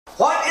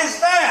What is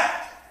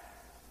that?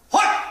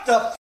 What the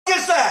f***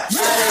 is that?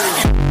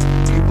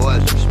 You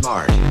boys are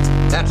smart.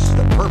 That's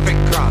the perfect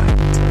crime.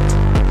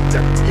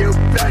 You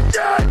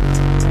bitches!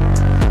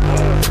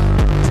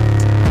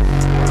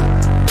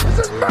 This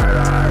is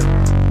murder!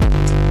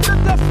 What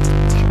the f***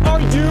 are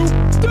you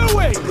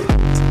doing?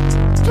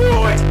 Do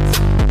it!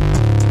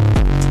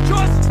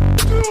 Just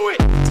do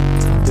it!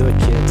 Do it,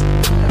 kid.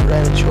 Never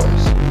had a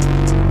choice.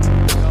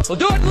 We'll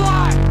do it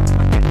live!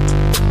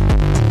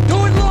 Do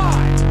it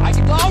live!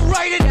 I'll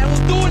write it and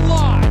we'll do it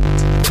live!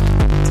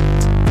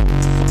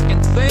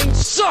 Fucking thing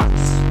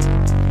sucks!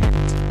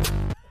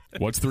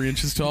 What's 3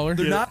 inches taller?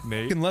 They're not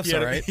Nate. fucking lifts,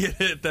 all right? You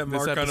hit that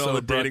mark on all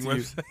the dating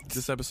websites.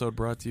 This episode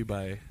brought to you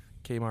by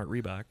Kmart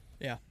Reebok.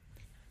 Yeah.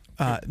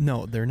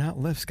 No, they're not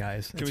lifts,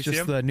 guys. Can It's we see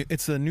just them?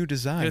 it's a new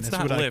design. It's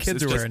That's not what lifts,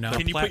 kids it's are just wearing now. the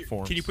Can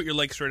platforms. you put your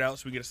legs straight out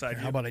so we get a side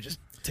view? How about I just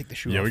take the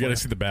shoe Yeah, off? we got to for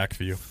see the back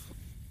view.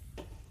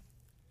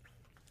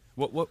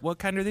 What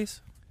kind are these?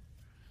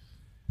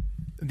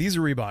 you. These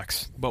are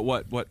Reeboks. But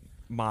what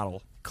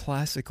model?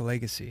 Classic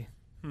Legacy.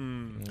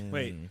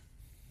 Wait.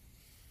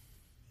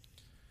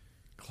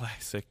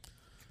 Classic.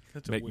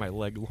 That's a Make weird- my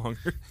leg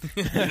longer.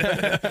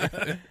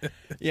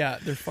 Yeah,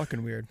 they're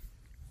fucking weird.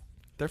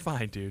 They're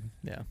fine, dude.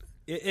 Yeah.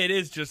 It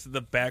is just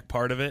the back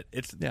part of it.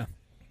 It's Yeah.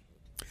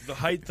 the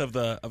height of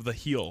the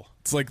heel.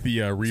 It's like the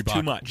Reebok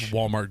too much.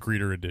 Walmart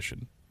greeter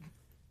edition.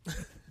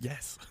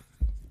 Yes.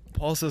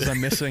 Paul says I'm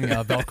missing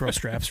Velcro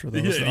straps for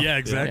those. though. Yeah,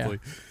 exactly.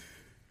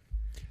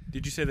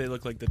 Did you say they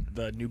look like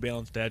the New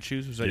Balance dad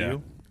shoes? Was that Yeah.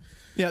 you?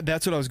 Yeah,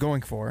 that's what I was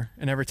going for.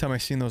 And every time I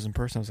seen those in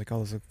person, I was like, oh,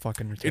 those look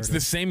fucking retarded. It's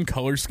the same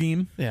color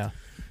scheme, Yeah.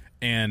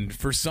 and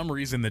for some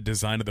reason, the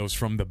design of those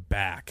from the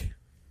back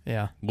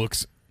Yeah.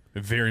 looks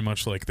very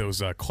much like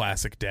those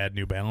classic dad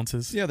New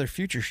Balances. Yeah, they're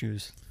future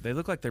shoes. They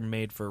look like they're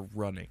made for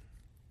running.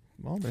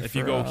 Well, they're If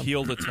you for, go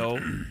heel to toe,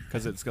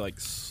 because it's like,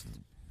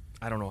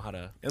 I don't know how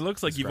to. It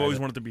looks like you've Describe always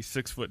it. wanted to be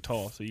 6 foot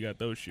tall, so you got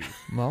those shoes.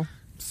 Well,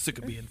 Sick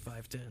of being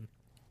 5'10".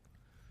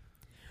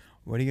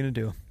 what are you going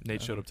to do?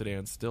 Nate showed up today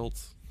on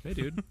stilts. Hey,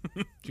 dude.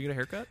 Did you get a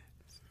haircut?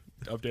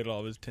 Updated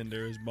all of his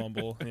Tinder, his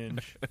Bumble,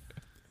 Hinge.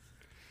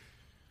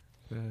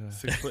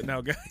 6 foot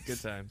now, guys.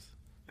 Good times.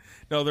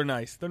 No, they're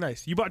nice. They're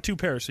nice. You bought 2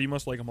 pairs, so you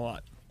must like them a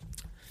lot.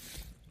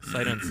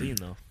 Sight unseen,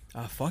 though.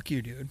 Fuck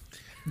you, dude.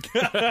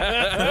 All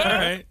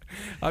right.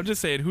 I'm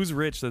just saying, who's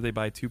rich that they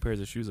buy 2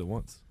 pairs of shoes at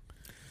once?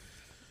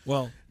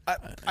 Well,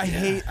 I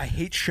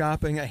hate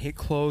shopping. I hate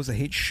clothes. I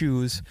hate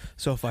shoes.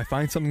 So if I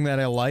find something that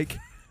I like,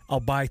 I'll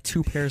buy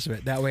 2 pairs of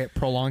it. That way, it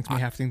prolongs me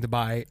having to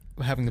buy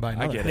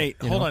another. get it. Nate,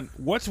 you hold know? on.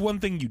 What's one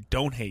thing you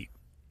don't hate?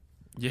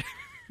 Yeah,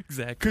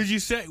 exactly. Because you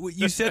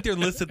sat there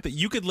and listed that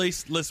you could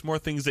list more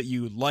things that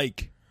you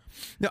like.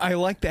 No, I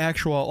like the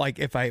actual. Like,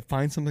 if I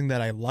find something that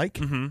I like,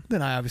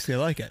 then I obviously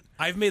like it.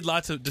 I've made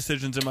lots of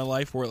decisions in my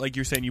life where, like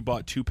you're saying, you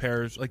bought 2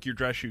 pairs, like your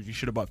dress shoes. You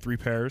should have bought 3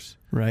 pairs.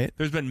 Right.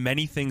 There's been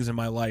many things in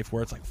my life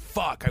where it's like,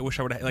 fuck, I wish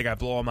I would have, like, I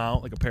blow them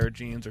out, like a pair of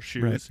jeans or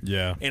shoes. Right.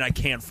 Yeah. And I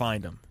can't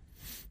find them.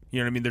 You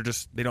know what I mean?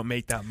 They don't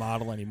make that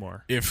model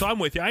anymore. If- So I'm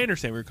with you. I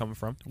understand where you're coming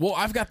from. Well,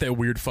 I've got that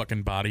weird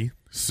fucking body,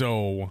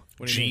 so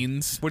What do you mean?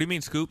 jeans. What do you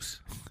mean, Scoops?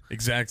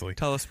 Exactly.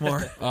 Tell us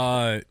more.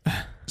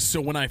 So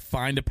when I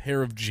find a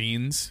pair of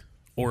jeans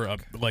or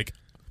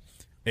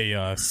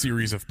a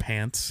series of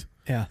pants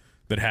Yeah.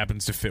 that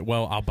happens to fit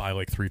well, I'll buy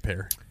like 3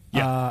 pair.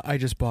 I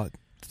just bought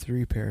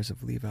 3 pairs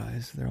of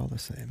Levi's. They're all the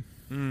same.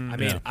 I mean,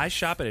 Yeah. I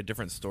shop at a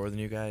different store than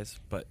you guys,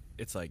 but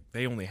it's like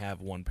they only have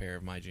 1 pair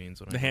of my jeans.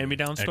 When The I go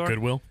hand-me-down At store?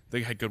 Goodwill.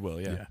 They had Goodwill,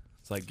 yeah. Yeah.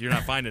 It's like you're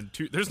not finding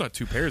 2. There's not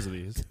 2 pairs of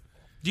these.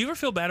 Do you ever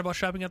feel bad about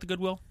shopping at the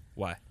Goodwill?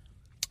 Why?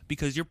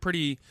 Because you're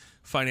pretty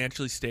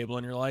financially stable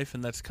in your life,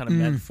 and that's kind of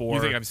meant for...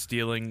 You think I'm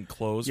stealing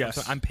clothes?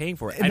 Yes. I'm paying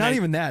for it. And not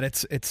even that.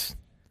 It's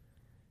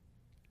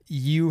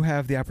you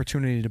have the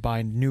opportunity to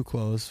buy new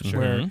clothes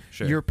where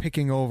Sure. you're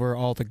picking over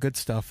all the good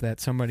stuff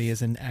that somebody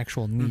is in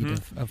actual need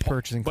of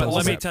purchasing. But clothes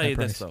let me at tell that you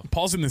this, price. though.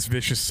 Paul's in this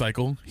vicious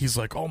cycle. He's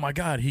like, oh my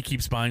God, he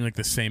keeps buying like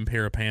the same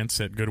pair of pants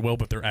at Goodwill,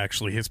 but they're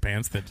actually his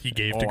pants that he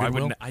gave to I Goodwill.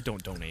 wouldn't. I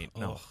don't donate.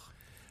 No.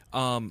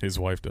 His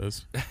wife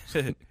does.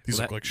 These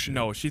look like shit.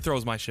 No, she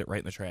throws my shit right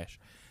in the trash.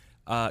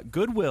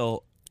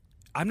 Goodwill,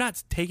 I'm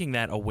not taking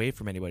that away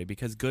from anybody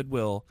because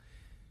Goodwill,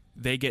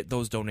 they get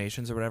those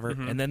donations or whatever,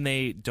 and then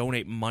they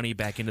donate money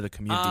back into the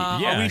community.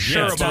 Yeah, Are we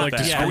sure it's not about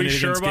like that? Are we discriminating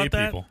sure against about gay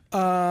that? people.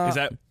 Is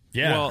that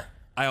Yeah. Well,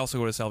 I also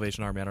go to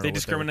Salvation Army. I don't know. They what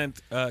they're- discriminate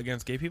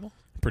against gay people?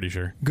 Pretty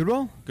sure.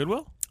 Goodwill.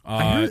 Goodwill?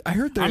 I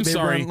heard I'm they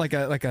sorry. run like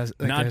a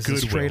Not a Goodwill.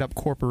 straight up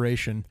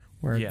corporation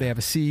where Yeah. they have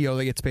a CEO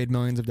that gets paid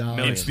millions of dollars.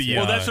 Millions. It's the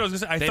Well, that's what I was going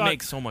to say. I They thought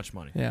make so much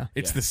money. Yeah.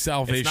 it's Yeah. the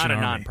Salvation It's not a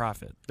Army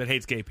non-profit. that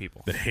hates gay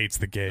people. that hates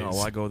the gays. Oh,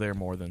 well, I go there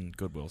more than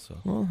Goodwill. So,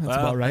 Well, that's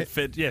about right.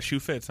 Shoe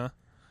fits, huh?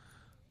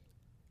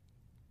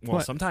 well,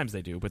 What? sometimes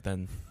they do, but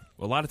then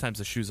a lot of times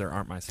the shoes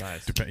aren't my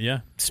size.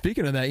 Yeah.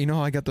 Speaking of that, you know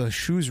how I got the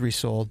shoes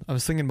resold? I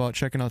was thinking about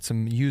checking out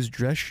some used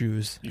dress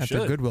shoes You at the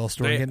should. Goodwill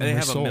store They, and getting they them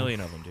have resold. 1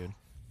 million of them, dude.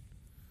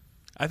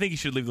 I think you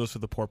should leave those for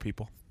the poor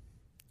people.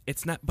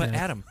 It's not, but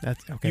Yeah, Adam,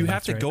 that's okay. you have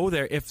that's to right. go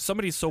there. If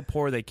somebody's so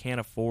poor they can't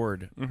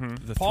afford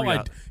the Paul,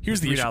 $3, here's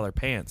the issue. $3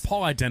 pants.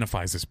 Paul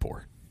identifies as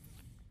poor.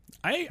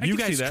 I You can see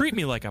guys that. treat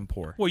me like I'm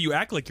poor. Well, you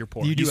act like you're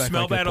poor. You do act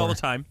smell like you're bad all poor.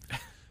 the time.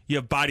 You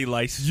have body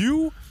lice.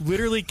 You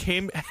literally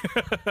came.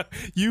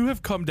 You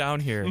have come down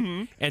here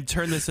and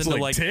turned this into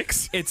like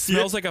ticks? It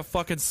smells like a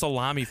fucking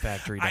salami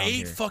factory down I ate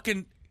here.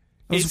 fucking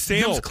It's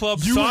Sam's Club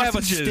You have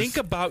a sausages. stink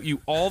about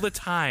you all the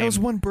time. That was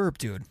one burp,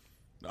 dude.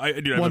 I've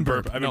One been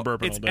burp. burping. I've been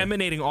burping it's all day.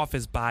 emanating off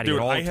his body Dude,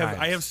 at all I times.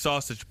 have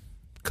sausage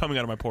coming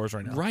out of my pores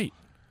right now. right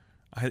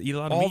I eat a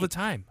lot of all meat. the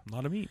time. A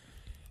lot of meat.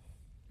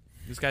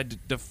 This guy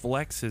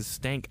deflects his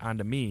stank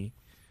onto me.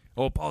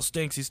 Oh, Paul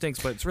stinks. He stinks,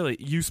 but it's really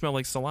you smell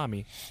like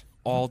salami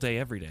all day,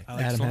 every day. I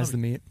like Adam has the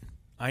salami. meat.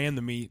 I am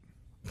the meat.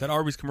 That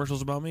Arby's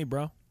commercial's about me,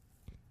 bro.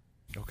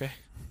 Okay.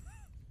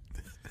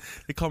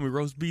 They call me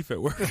roast beef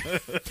at work.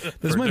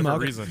 Does my different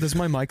mic reason. does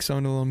my mic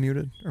sound a little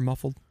muted or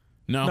muffled?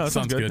 No, No, it sounds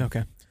sounds good. good.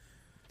 Okay,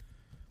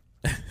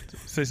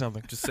 Say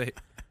something. Just say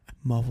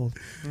muffled.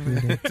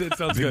 It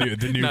sounds good.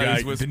 The new No, guy,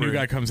 he's the new whispering.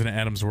 guy comes into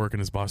Adam's work, and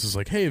his boss is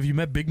like, "Hey, have you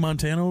met Big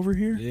Montana over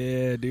here?"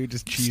 Yeah, dude,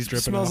 just cheese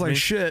dripping. Smells off like me.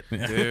 shit.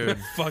 dude.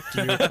 Fuck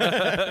you.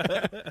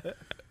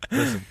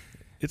 Listen,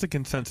 it's a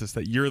consensus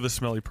that you're the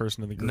smelly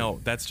person in the group. No,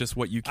 that's just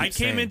what you keep I came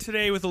saying. in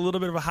today with a little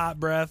bit of a hot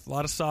breath, a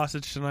lot of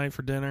sausage tonight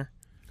for dinner.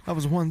 That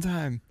was one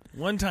time.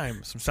 One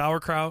time, some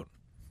sauerkraut,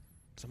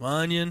 some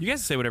onion. You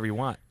guys say whatever you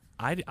want.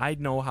 I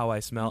know how I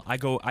smell.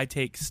 I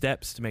take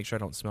steps to make sure I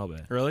don't smell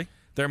bad. Really?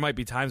 There might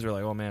be times where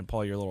like, oh man,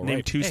 Paul, you're a little Name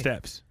right. 2 Hey,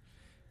 steps.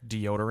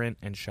 Deodorant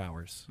and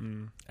showers.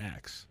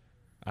 Axe.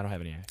 I don't have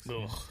any Axe.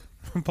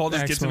 Paul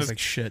just Axe gets in smells his like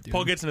shit, dude.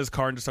 Paul gets in his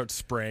car and just starts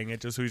spraying it.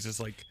 Just so he's just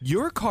like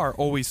Your car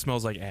always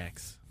smells like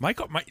Axe.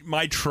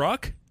 my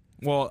truck.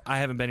 Well, I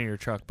haven't been in your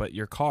truck, but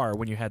your car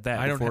when you had that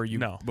I don't before ha- you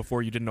no.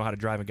 before you didn't know how to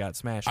drive and got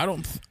smashed. I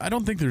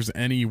don't think there's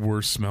any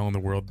worse smell in the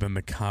world than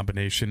the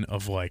combination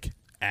of like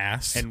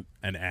ass And-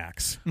 and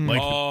axe, like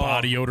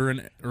body odor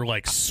and or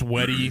like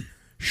sweaty,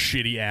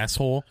 shitty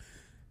asshole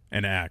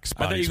and axe.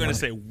 I thought you were going to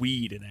say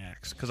weed and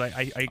axe because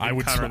I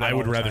would encounter that I all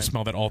would the rather time.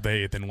 smell that all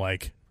day than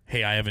like,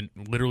 hey, I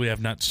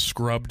have not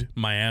scrubbed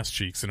my ass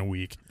cheeks in a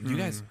week. You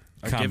guys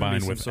are giving me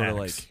Combined some with sort of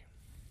Axe.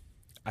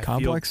 like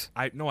Complex?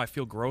 I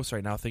feel gross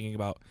right now thinking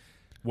about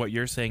what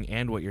you're saying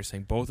and what you're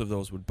saying. Both of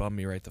those would bum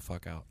me right the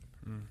fuck out.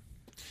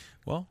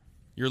 Well,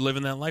 you're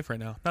living that life right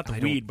now. Not the I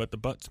weed, but the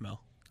butt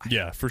smell.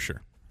 Yeah, for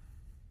sure.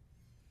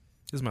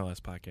 This is my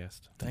last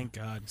podcast. Thank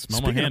God. Smell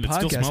Speaking my hand. of It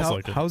still podcasts, smells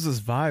like it. how's this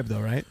vibe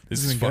though? Right? This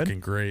is Isn't it good? fucking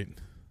great.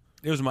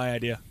 It was my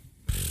idea.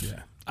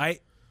 Yeah.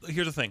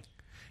 Here's the thing.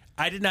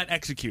 I did not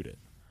execute it,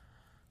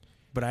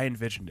 but I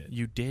envisioned it.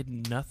 You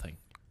did nothing.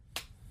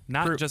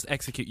 Not Prove- just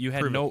execute. You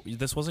had prove no.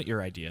 This wasn't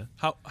your idea.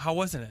 How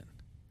wasn't it?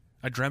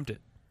 I dreamt it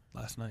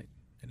last night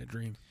in a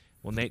dream.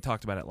 Well, Nate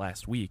talked about it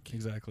last week.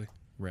 Exactly.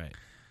 Right.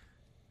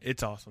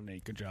 It's awesome,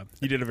 Nate. Good job.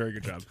 You did a very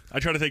good job. I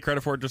tried to take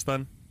credit for it just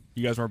then.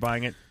 You guys weren't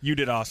buying it. You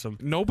did awesome.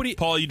 Nobody.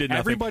 Paul, you did nothing.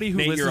 Everybody who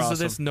Nate, you're listens to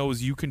awesome. this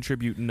knows you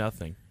contribute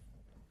nothing.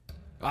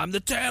 I'm the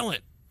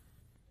talent.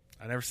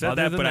 I never said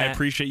Other that, than but I that-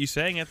 appreciate you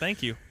saying it.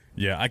 Thank you.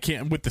 Yeah, I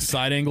can't with the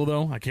side angle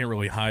though. I can't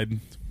really hide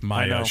I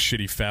my know.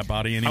 shitty fat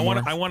body I anymore. want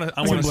to. I I'll want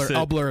to blur, sit.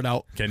 I'll blur it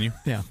out. Can you?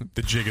 Yeah.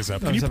 The jig is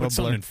up. I'll Can you just have put a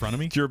something blur. in front of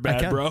me? You're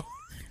bad, can. bro.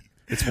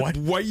 It's what?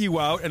 White you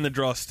out and then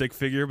draw a stick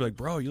figure. Be like,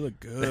 bro, you look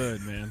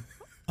good, man.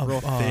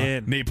 Real Uh,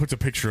 thin. Nate puts a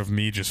picture of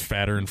me just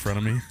fatter in front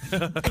of me.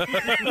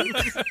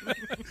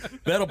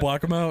 That'll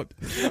block him out.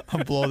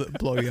 I'll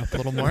blow you up a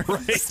little more.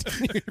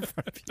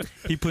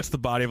 He puts the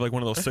body of like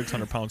one of those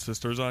 600-pound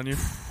sisters on you.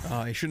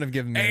 You shouldn't have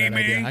given me that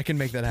idea. I can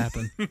make that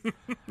happen.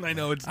 I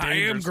know it's I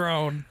am dangerous.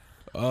 grown.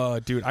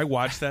 Dude, I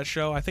watched that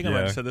show. I think I might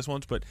Yeah. have said this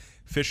once, but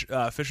Fish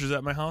was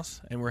at my house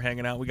and we're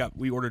hanging out.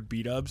 We ordered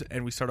B-dubs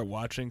and we started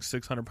watching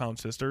 600-pound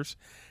sisters.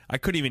 I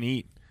couldn't even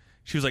eat.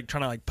 She was like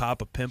trying to like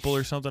pop a pimple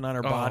or something on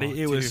her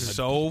body. It was dude.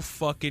 so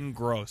fucking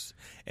gross.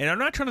 And I'm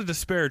not trying to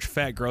disparage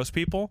fat, gross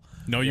people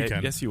No, you Yeah,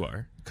 can. Yes, you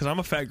are. because I'm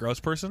a fat, gross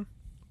person.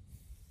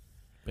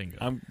 Bingo.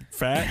 I'm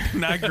fat,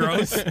 not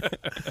gross.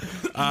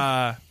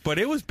 But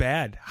it was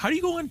bad. How do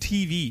you go on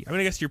TV? I mean,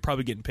 I guess you're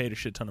probably getting paid a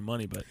shit ton of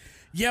money, but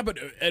Yeah, but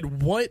at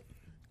what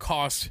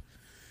cost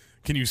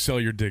can you sell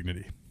your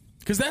dignity?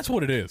 Because that's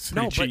what it is.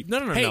 No, Pretty but-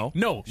 cheap. no. Hey,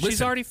 no. She's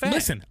listen, already fat.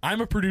 Listen,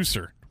 I'm a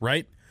producer,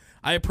 right?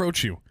 I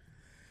approach you.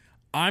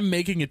 I'm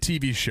making a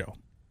TV show.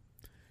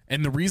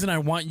 And the reason I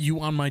want you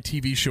on my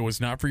TV show is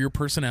not for your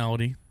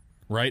personality,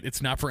 right?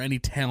 It's not for any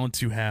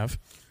talents you have.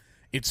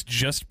 It's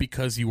just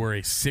because you are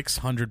a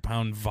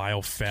 600-pound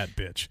vile fat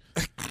bitch.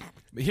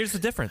 Here's the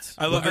difference.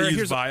 I love Or how you use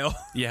here's- vile.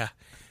 Yeah.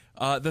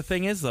 The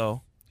thing is,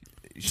 though,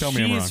 Tell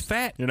me I'm wrong. she's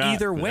fat You're not.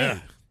 either way. Yeah.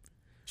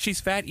 She's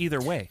fat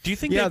either way. Do you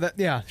think Yeah,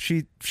 that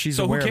she's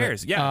So who aware of it.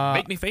 cares? Yeah,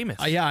 make me famous.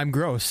 Yeah, I'm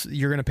gross.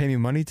 You're gonna pay me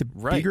money to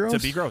Right. be gross? To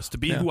be gross. To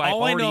be Yeah. who I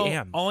already know,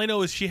 am. All I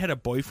know is she had a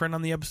boyfriend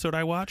on the episode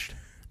I watched.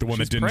 The one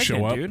She's that didn't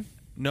show up. pregnant,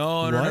 dude.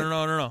 No, What?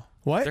 no.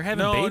 What? They're having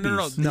No,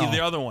 babies. no.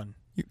 The other one.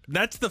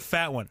 That's the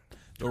fat one.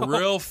 The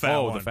real fat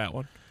Oh, one. the fat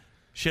one.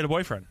 She had a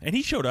boyfriend, and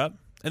he showed up.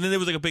 And then there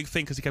was like a big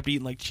thing because he kept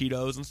eating like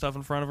Cheetos and stuff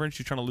in front of her, and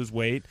she was trying to lose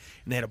weight.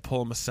 And they had to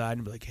pull him aside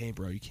and be like, "Hey,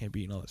 bro, you can't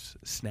be eating all this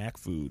snack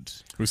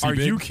foods." Was he Are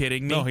big? you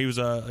kidding me? No, he was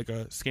like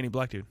a skinny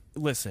black dude.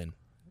 Listen.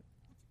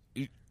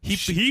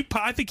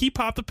 I think he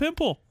popped a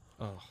pimple.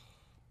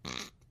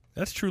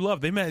 That's true love.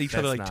 They met each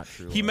other That's like not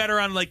true he love. met her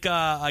on like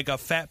a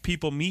Fat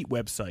People Meet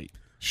website.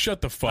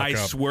 Shut the fuck I up.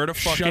 swear to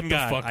fucking Shut the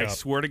God. fuck I up.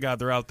 swear to God,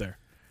 they're out there.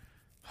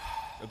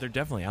 They're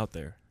definitely out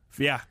there.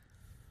 Yeah.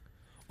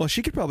 Well,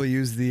 she could probably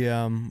use the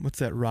what's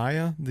that,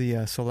 Raya,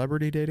 the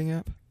celebrity dating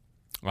app.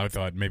 I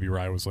thought maybe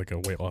Rye was like a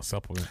weight loss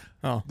supplement.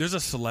 Oh, There's a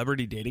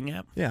celebrity dating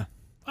app. yeah.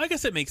 I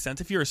guess it makes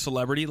sense. If you're a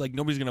celebrity, like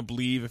nobody's gonna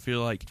believe if you're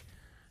like,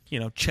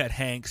 Chet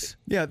Hanks.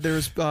 Yeah,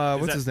 there's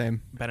what's that- his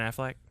name? Ben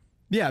Affleck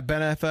Yeah,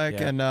 Ben Affleck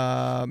Yeah.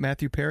 and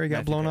Matthew Perry got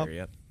Matthew blown Perry,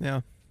 up. Yep.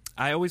 Yeah,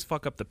 I always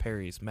fuck up the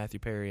Perrys, Matthew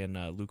Perry and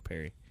Luke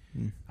Perry.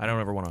 I don't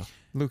ever want to.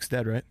 Luke's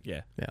dead, right?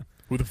 Yeah. Yeah.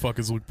 Who the fuck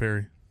is Luke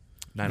Perry?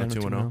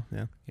 90210.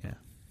 Yeah, Yeah.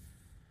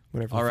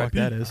 whatever the fuck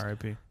that is.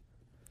 R.I.P.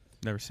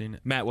 Never seen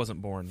it. Matt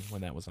wasn't born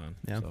when that was on.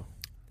 Yeah. So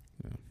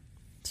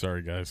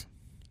Sorry, guys.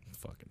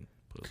 fucking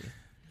pussy.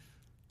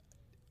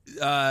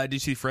 Did you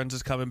see Friends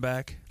is coming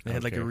back? They I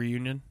had don't like a care.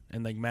 reunion,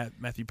 and like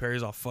Matthew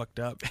Perry's all fucked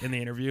up in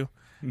the interview.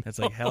 It's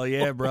like, hell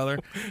yeah, brother.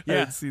 Yeah,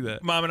 didn't see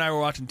that. Mom and I were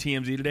watching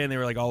TMZ today, and they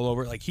were like all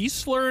over it. Like, he's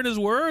slurring his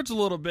words a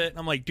little bit.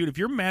 I'm like, dude, if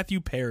you're Matthew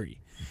Perry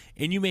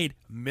and you made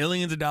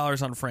millions of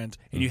dollars on Friends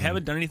and you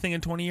haven't done anything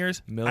in 20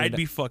 years, I'd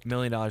be fucked. $1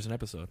 million an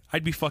episode.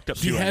 I'd be fucked up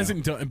He too. right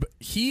hasn't done. But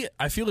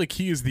I feel like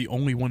he is the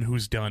only one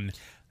who's done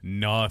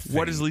nothing. now.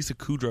 What has Lisa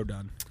Kudrow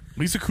done?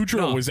 Lisa Kudrow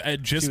No. was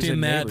just She was in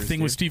in that Neighbors,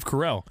 thing with dude. Steve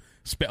Carell.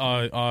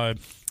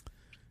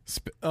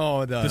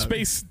 Oh, The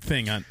space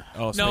thing on.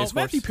 Oh, No, Space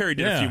Matthew Force? Perry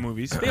did a Yeah. few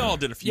movies. They all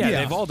did a few. Yeah,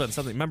 Yeah. they've all done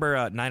something. Remember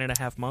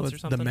 9.5 months or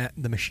something?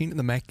 the machine,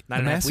 the 9.5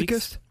 masochist.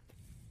 weeks?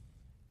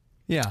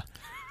 Yeah,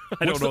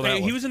 I don't What's know the- that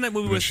He one. was in that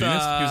movie with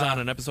Machinist? He was on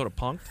an episode of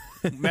Punk'd.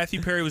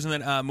 Matthew Perry was in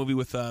that movie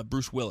with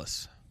Bruce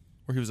Willis,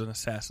 where he was an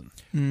assassin.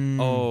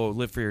 Oh,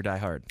 Live Free or Die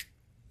Hard.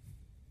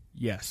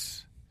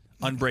 Yes,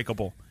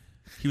 Unbreakable.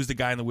 He was the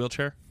guy in the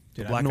wheelchair.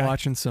 The Dude, black I've been guy.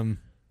 watching some.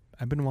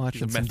 I've been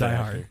watching He's a some meth Die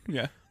actor. Hard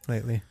Yeah.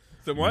 lately.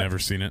 The what? Never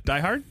seen it. Die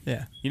Hard?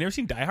 Yeah, You never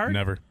seen Die Hard?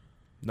 Never.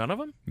 None of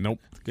them? Nope.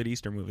 Good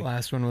Easter movie.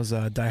 last one was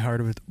Die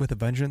Hard with a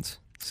Vengeance.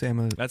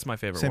 Sam That's my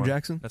favorite Sam one.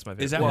 Jackson? That's my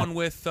favorite. Is that Well, one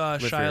with Free or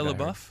Shia Die Hard.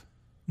 LaBeouf?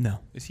 No,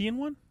 Is he in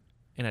one?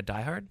 in a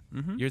Die Hard?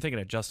 Mhm. You're thinking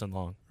of Justin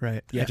Long.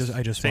 right? Yes.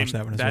 I just Same- watched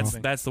that one as That's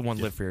well. that's the one.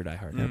 Live Free or Die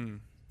Hard. Mm.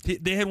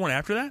 They had one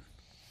after that?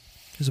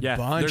 There's a Yeah,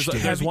 bunch.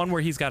 dude. there's one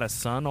where he's got a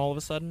son all of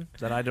a sudden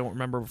that I don't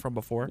remember from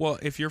before. Well,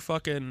 if you're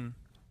fucking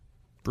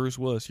Bruce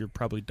Willis, you're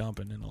probably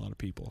dumping in a lot of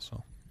people.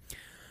 So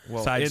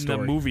Well, side in the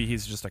story. movie,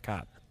 he's just a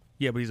cop.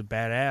 yeah, but he's a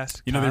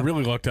badass. You know, they cop.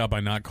 really lucked out by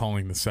not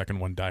calling the second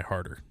one Die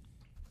Harder.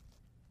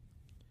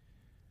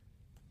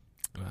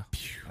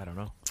 I don't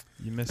know.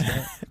 You missed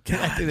that.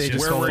 I think they just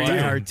Where called were it Die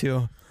you? Hard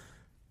too.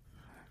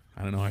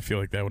 I don't know. I feel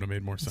like that would have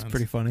made more It's sense.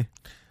 pretty funny.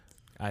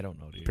 I don't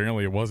know, dude.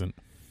 Apparently, it wasn't.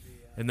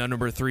 And then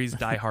number 3 is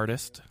Die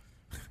Hardest.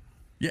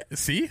 Yeah.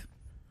 See,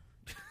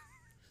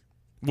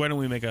 Why don't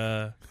we make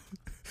a?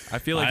 I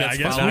feel like I that's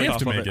guess we following have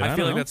to off of make it. I I feel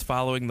don't like know. that's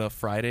following the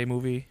Friday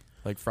movie,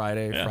 like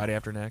Friday, Yeah. Friday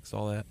After Next,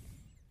 all that,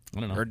 I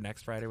don't know. or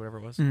next Friday, whatever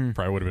it was.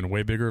 Probably would have been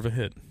way bigger of a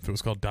hit if it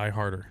was called Die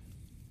Harder.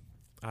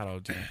 I don't know,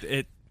 dude.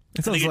 It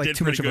It sounds it like did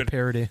too much pretty of a good.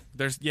 parody.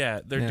 they're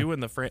Yeah. doing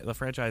the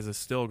franchise is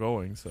still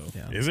going. So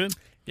Yeah. Is it?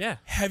 yeah,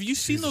 Have you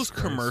seen Jesus those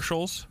Christ.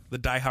 commercials, the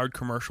Die Hard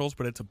commercials?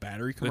 But it's a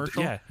battery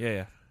commercial.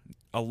 yeah.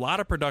 A lot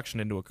of production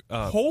into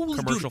a Holy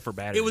commercial dude, for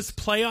batteries. It was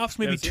playoffs,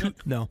 maybe haven't seen two. it?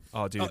 No,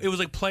 Oh, dude. It was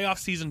like playoff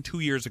season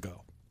 2 years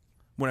ago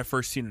when I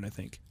first seen it. I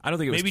think I don't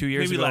think it was maybe 2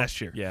 years maybe ago. last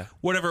year. Yeah,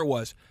 whatever it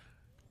was.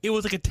 It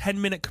was like a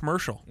 10-minute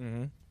commercial,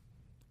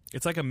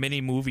 it's like a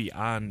mini movie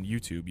on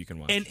YouTube you can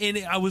watch. and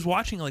I was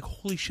watching like,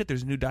 holy shit,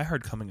 there's a new Die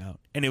Hard coming out,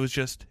 and it was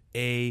just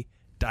a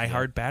Die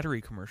Hard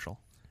battery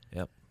commercial.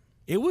 Yep.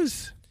 It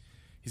was.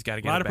 He's got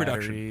to get Lot a of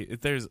battery.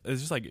 There's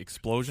just like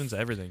explosions,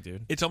 everything,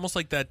 dude. It's almost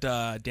like that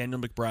Daniel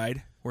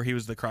McBride where he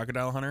was the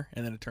crocodile hunter,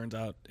 and then it turns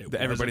out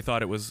Everybody wasn't.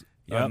 thought it was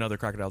Yep. another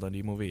Crocodile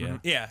Dundee movie.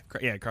 Yeah.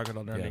 Yeah,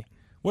 Crocodile Dundee. Yeah.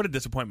 What a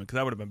disappointment, because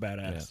that would have been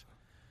badass. Yeah.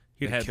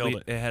 He'd have killed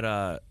it. It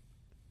had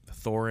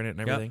Thor in it and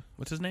Yep. everything.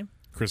 What's his name?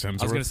 Chris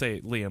Hemsworth. I was gonna say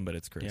Liam, but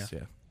it's Chris.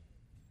 Yeah.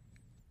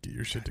 Get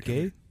your shit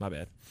together. gay. My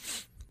bad.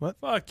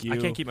 Fuck you. I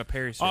can't keep my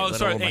Perry straight. Oh, let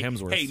sorry. alone Hey, my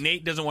Hemsworths. hey,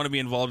 Nate doesn't want to be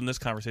involved in this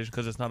conversation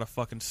because it's not a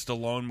fucking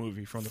Stallone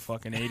movie from the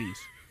fucking 80s.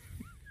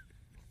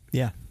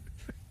 Yeah,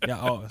 Yeah.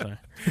 Oh, sorry.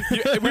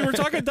 we were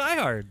talking Die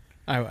Hard.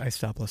 I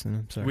stopped listening.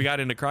 I'm sorry. We got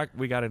into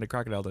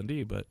Crocodile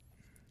Dundee, but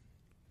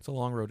it's a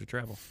long road to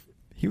travel.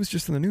 He was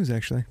just in the news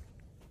actually.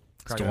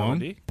 Crocodile Stallone?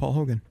 Dundee. Paul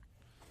Hogan.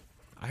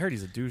 I heard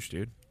he's a douche,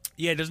 dude.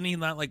 Yeah, doesn't he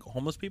not like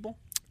homeless people?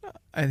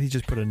 He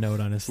just put a note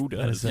on his, Who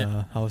on his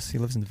does? house. He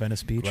lives in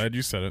Venice Beach. Glad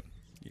you said it.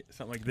 Yeah,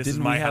 something like this Didn't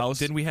is my we have, house.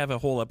 Didn't we have a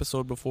whole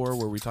episode before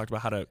where we talked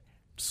about how to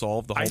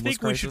solve the I homeless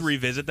think we should crisis?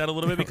 revisit that a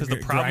little bit because the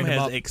Grind problem him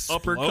has up.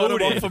 exploded.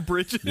 Uppercut him off of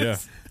bridges. Yeah.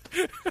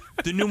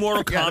 The new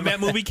Mortal Kombat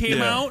movie came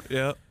Yeah. out.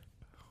 Yeah.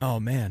 Oh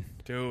man,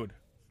 Dude.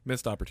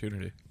 Missed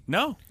opportunity.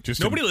 No. Just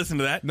Nobody to- listened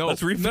to that. No,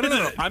 Let's no, revisit no, no,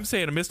 no. it. I'm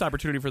saying a missed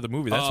opportunity for the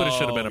movie. That's what it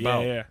should have been Oh,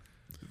 about.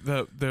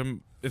 Yeah,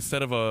 Them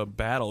instead of a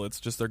battle, it's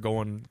just they're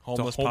going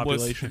Homeless to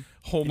population.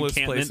 homeless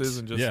Encampments. places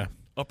and just Yeah.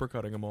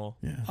 uppercutting them all.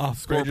 Yeah. off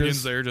Scorpions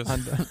bridges. there just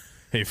on-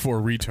 Hey,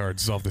 4 retards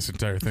solve this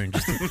entire thing.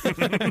 Just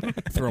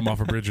throw them off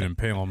a bridge and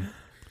impale them.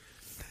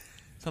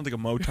 Sounds like a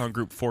Motown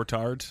group, Four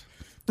Tards.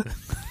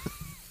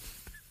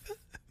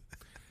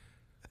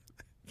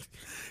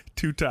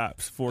 Two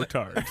tops, 4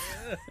 tards.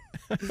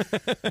 I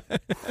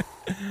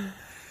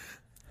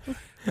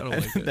don't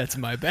like it. That's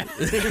my bad.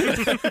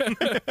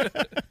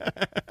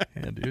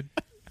 Yeah, dude.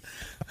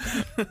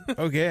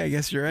 Okay, I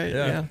guess you're right.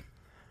 Yeah.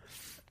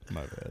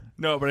 My bad.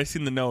 No, but I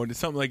seen the note. It's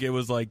something like it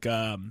was like.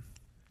 I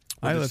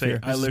what did it live say? here.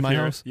 I This is live my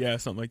here. house. Yeah,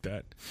 something like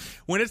that.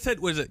 When it said,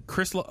 was it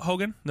Chris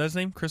Hogan? That's his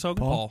name? Chris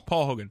Hogan? Paul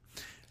Hogan.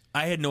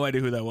 I had no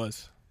idea who that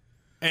was.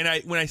 And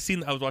I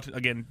was watching,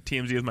 again,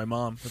 TMZ with my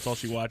mom. That's all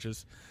she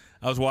watches.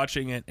 I was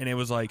watching it, and it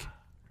was like,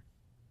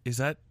 is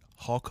that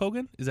Hulk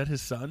Hogan? Is that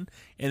his son?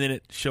 And then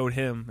it showed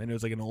him, and it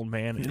was like an old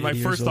man. And my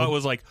 80 first years thought old.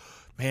 was like,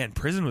 man,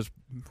 prison was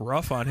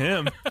rough on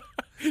him.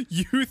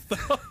 You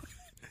thought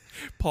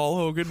Paul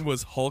Hogan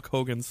was Hulk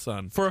Hogan's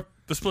son. For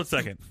a split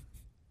second.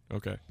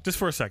 Okay. Just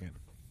for a second.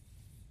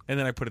 And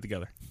then I put it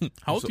together.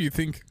 How old do you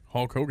think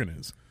Hulk Hogan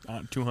is?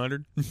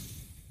 200.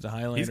 He's a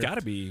Highlander. He's got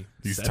to be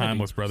He's 70,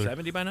 timeless, brother.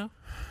 70 by now?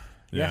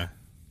 Yeah.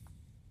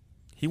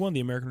 He won the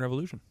American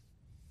Revolution.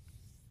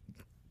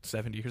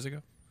 70 years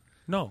ago?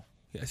 No.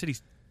 I said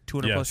he's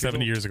 200 Yeah, plus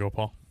 70 years years ago,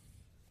 Paul.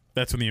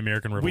 That's when the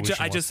American Revolution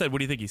I was. just said, what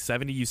do you think? He's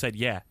 70? You said,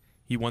 yeah.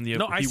 He won the... old.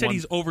 No, I he said won-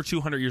 he's over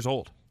 200 years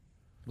old.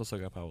 Let's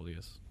look up how old he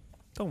is.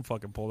 Don't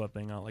fucking pull that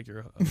thing out like you're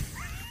a...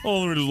 Oh,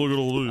 let me just look at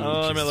all this.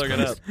 let me look it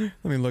up.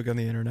 Let me look on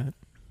the internet.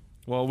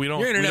 Well, we don't...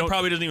 Your we internet don't-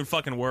 probably doesn't even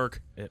fucking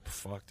work.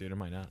 Fuck, dude, it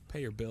might not.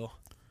 Pay your bill.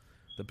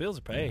 The bills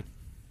are paid.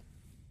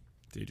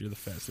 Dude, you're the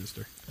fat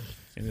sister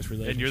in this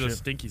relationship. And you're the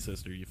stinky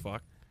sister, you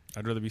fuck.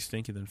 I'd rather be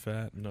stinky than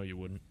fat. No, you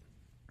wouldn't.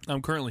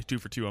 I'm currently 2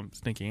 for 2. I'm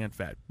stinky and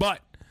fat. But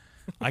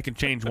I can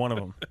change one of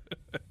them.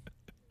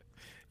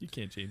 You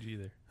can't change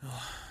either.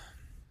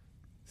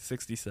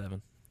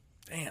 67.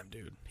 Damn,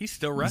 dude. He's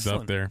still He's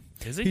wrestling. up there.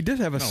 Is He did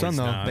have a No, son he's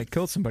though not. that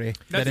killed somebody.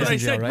 That's that what is I in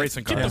jail, said, right?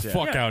 racing Get cars. the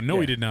fuck out. No,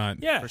 he did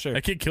not. Yeah. For sure.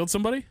 That kid killed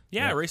somebody?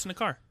 Yeah, racing a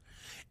car.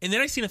 And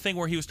then I seen a thing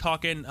where he was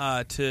talking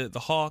to the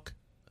Hawk.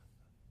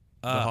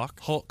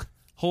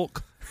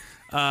 Hulk.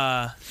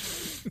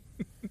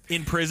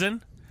 In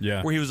prison.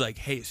 Yeah. Where he was like,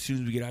 hey, as soon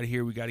as we get out of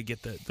here, we got to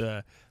get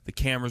the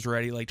cameras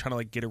ready, like trying to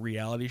like get a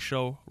reality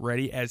show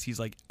ready as he's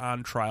like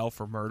on trial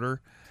for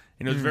murder.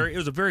 And it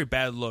was a very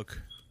bad look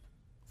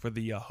for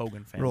the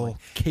Hogan family. Real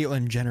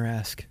Caitlyn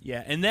Jenner-esque.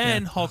 Yeah, and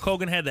then Hulk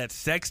Hogan had that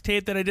sex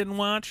tape that I didn't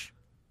watch.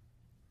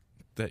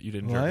 That you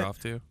didn't What? jerk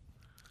off to?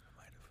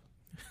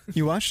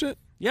 You watched it?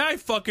 Yeah, I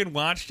fucking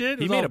watched it.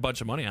 He made a bunch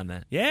of money on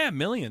that. Yeah,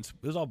 millions.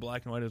 It was all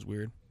black and white. It was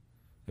weird.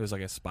 It was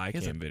like a spy He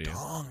has cam a video.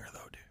 donger though,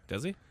 dude.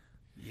 Does he?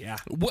 Yeah.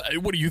 What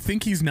do you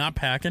think he's not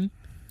packing?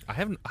 I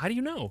haven't. How do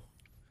you know?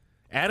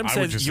 Adam I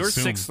would says just you're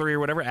assume. 6'3" or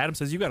whatever. Adam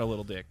says you got a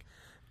little dick.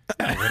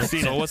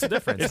 So what's the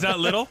difference? It's not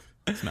little?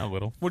 It's not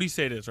little. What do you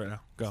say it is right now?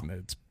 Go.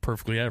 It's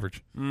perfectly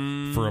average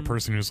for a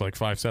person who's like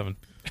 5'7".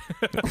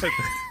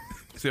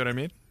 See what I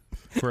mean?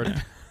 For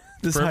a,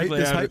 Does height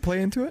Perfectly average.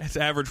 play into it? it's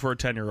average for a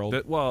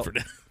 10-year-old. Well,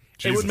 it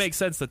Jesus. would make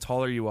sense the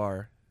taller you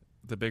are,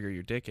 the bigger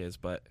your dick is,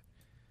 but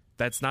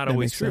that's not That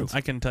always makes true. sense.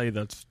 I can tell you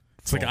that's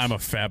It's like false. I'm a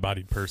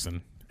fat-bodied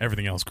person.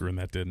 Everything else grew and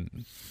that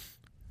didn't.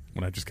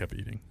 When I just kept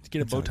eating.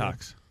 Get a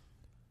Botox.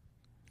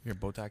 You're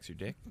Botox your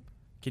dick?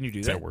 Can you do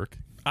Does that? that work?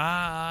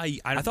 I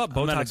thought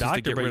I'm not Botox a was doctor,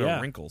 to get but rid yeah.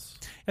 of wrinkles.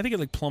 I think it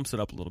like plumps it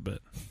up a little bit.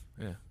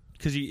 Yeah.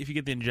 Because if you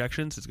get the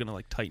injections, it's gonna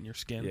like tighten your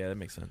skin. Yeah, that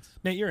makes sense.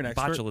 Nate, you're an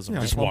expert. Botulism. Yeah.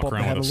 right? Just bump walk up the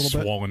around head with a a little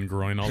bit. swollen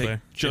groin all day.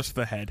 Just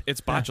the head.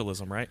 It's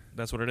botulism, right?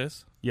 That's what it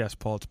is? Yes,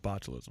 Paul. It's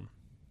botulism.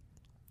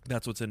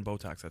 That's what's in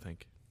Botox, I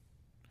think.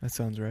 That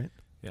sounds right.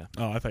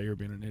 Oh, I thought you were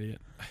being an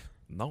idiot.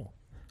 No.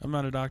 I'm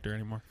not a doctor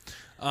anymore.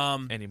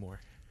 Anymore.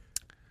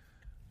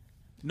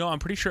 No, I'm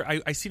pretty sure.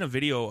 I seen a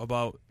video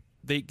about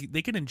they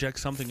can inject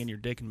something in your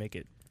dick and make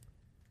it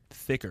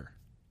thicker,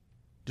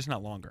 just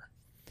not longer.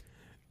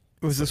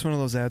 Was this one of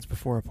those ads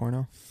before a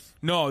porno?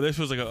 No, this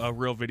was like a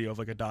real video of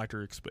like a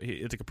doctor. It's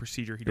like a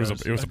procedure he does.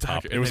 It was a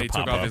pop. It And was then a he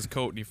took pop off up. his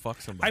coat and he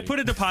fucked somebody. I put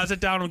a deposit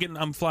down.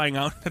 I'm flying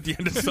out at the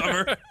end of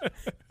summer.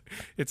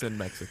 It's in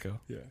Mexico.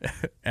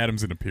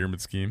 Adam's in a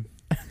pyramid scheme.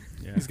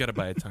 Yeah. He's got to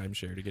buy a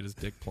timeshare to get his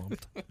dick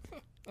plumped.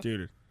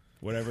 Dude,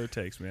 whatever it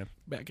takes, man.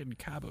 Back in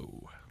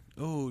Cabo.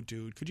 Oh,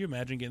 dude, could you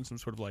imagine getting some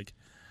sort of like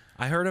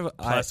I heard of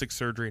plastic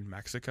surgery in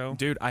Mexico?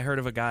 dude. I heard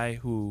of a guy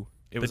who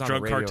it was the on drug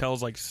the radio.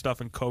 cartels like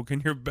stuffing coke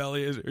in your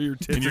belly or your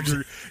tits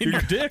or In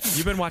your dick.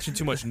 You've been watching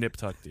too much Nip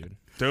Tuck, dude.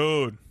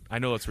 dude. I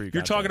know that's where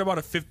You're talking about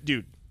a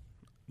dude.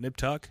 Nip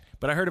Tuck.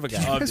 But I heard of a You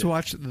guy. guys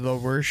watched the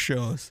worst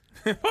shows.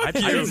 I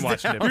didn't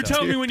watch Nip You're Tuck.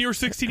 telling me when you were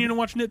 16 you didn't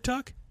watch Nip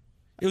Tuck?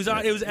 It was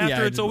on. It was after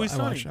Yeah, It's Always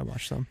Sunny. I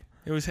watched some.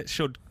 It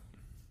showed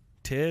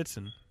tits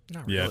and.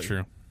 Not Yeah, really.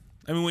 true.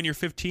 I mean, when you're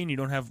 15, you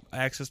don't have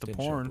access to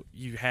Didn't show- porn.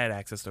 You had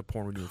access to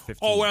porn when you were 15.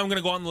 Oh, well, I'm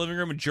gonna go out in the living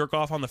room and jerk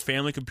off on the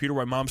family computer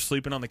while mom's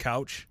sleeping on the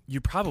couch.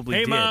 You probably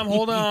Hey, did. mom,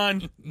 hold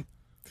on. I'm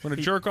gonna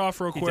jerk off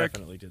real He quick.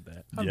 definitely did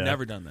that. I've Yeah.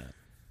 never done that.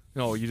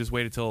 No, you just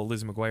waited till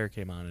Lizzie McGuire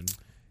came on and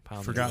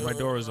pounded Forgot it. my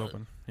door was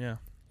open. Yeah.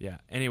 Yeah.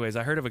 Anyways,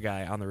 I heard of a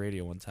guy on the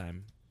radio one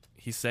time.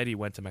 He said he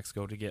went to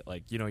Mexico to get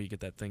you get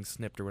that thing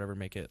snipped or whatever,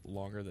 make it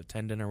longer, the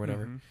tendon or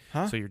whatever.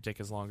 Huh? So your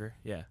dick is longer.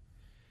 Yeah.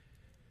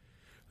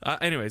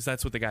 Anyways,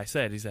 that's what the guy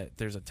said. He said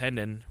there's a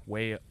tendon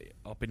way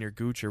up in your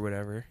gooch or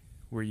whatever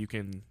where you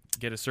can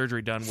get a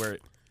surgery done where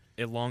it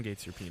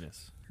elongates your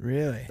penis.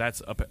 Really?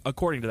 That's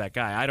according to that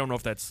guy. I don't know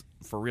if that's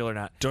for real or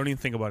not. Don't even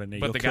think about it,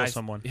 Nate. But You'll the kill guy,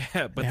 someone.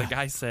 Yeah, but the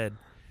guy said,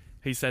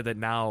 he said that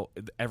now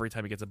every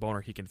time he gets a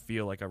boner, he can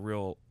feel like a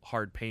real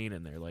hard pain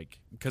in there, like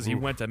because he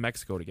went to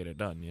Mexico to get it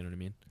done. You know what I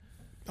mean?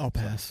 I'll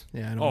pass.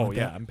 Yeah, I don't Oh want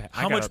yeah. that.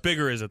 How much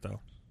bigger is it though?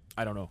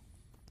 I don't know.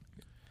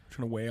 I'm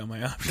trying to weigh out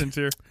my options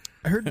here.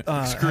 I heard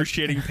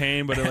Excruciating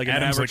pain, but like an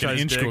Adam's average like an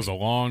inch dick. goes a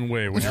long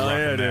way when you're Hell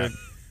rocking yeah, that.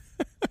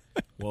 dude.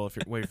 Well,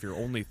 if you're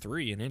only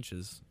 3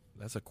 inches,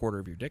 that's a quarter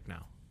of your dick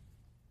now.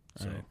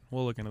 So All right.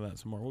 We'll look into that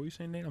some more. What were you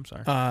saying, Nate? I'm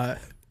sorry.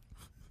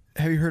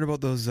 have you heard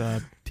about those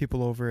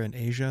people over in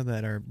Asia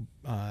that are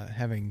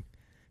having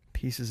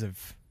pieces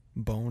of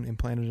bone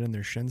implanted in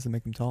their shins to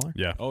make them taller?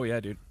 Yeah. Oh yeah,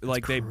 dude.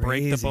 Like they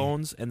break the crazy.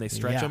 bones and they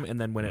stretch Yeah. them, and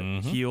then when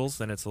it heals,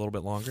 then it's a little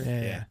bit longer.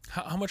 Yeah.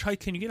 How much height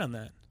can you get on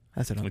that?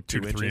 That's it. Like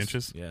 2 to 3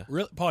 inches. Yeah.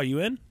 Really, Paul? You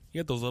in?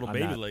 You got those little I'm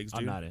baby not- legs, dude.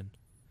 I'm not in.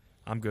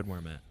 I'm good where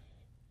I'm at.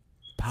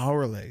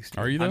 Power legs. Dude.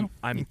 Are you though?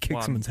 I'm You kick well,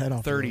 I'm someone's head off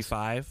of those.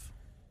 35.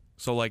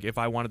 So like, if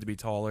I wanted to be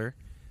taller,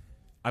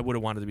 I would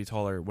have wanted to be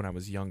taller when I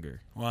was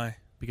younger, Why?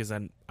 because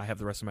then I have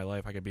the rest of my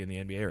life. I could be in the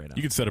NBA right now.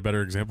 You could set a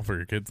better example for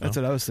your kids. Though. That's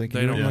what I was thinking.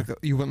 They You don't- wouldn't,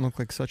 you wouldn't look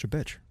like such a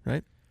bitch,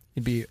 right?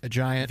 You'd be a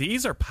giant.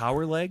 These are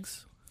power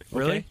legs.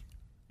 Really? Okay?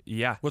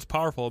 Yeah. What's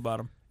powerful about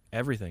them?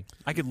 Everything.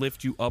 I could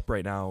lift you up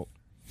right now,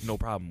 no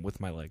problem, with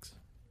my legs.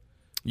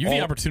 You have the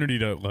all- opportunity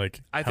to like.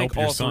 I help think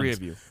your all 3 sons.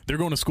 of you. They're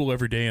going to school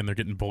every day and they're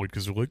getting bullied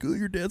because they're like, "Oh,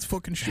 your dad's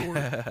fucking short."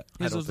 I He has don't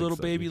those think little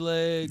so, baby dude.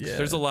 legs. Yeah.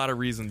 There's a lot of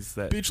reasons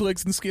that. Bitch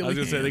legs and I scaly was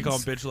gonna say they call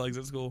hands. them bitch legs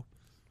at school.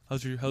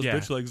 How's Yeah.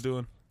 bitch legs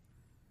doing?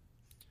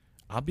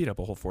 I'll beat up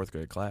a whole 4th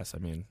grade class. I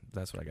mean,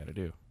 that's what I got to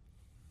do.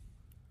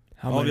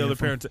 How All the many other of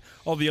them- parents,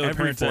 all the other Every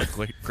parents, at,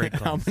 4th grade How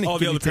class. many all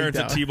the can other you take parents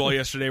at down? T-ball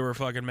yesterday were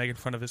fucking making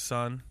fun of his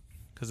son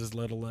because his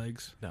little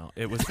legs. No,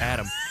 it was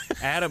Adam.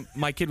 Adam,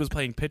 my kid was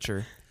playing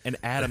pitcher, and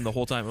Adam the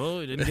whole time. Oh,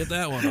 he didn't get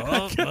that one.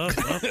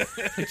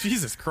 Oh.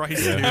 Jesus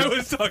Christ, dude. I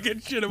was talking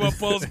shit about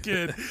Paul's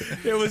kid.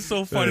 It was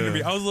so funny to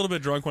me. I was a little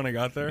bit drunk when I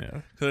got there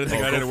because I didn't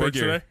think I didn't work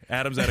today.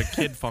 Adam's at a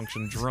kid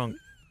function drunk.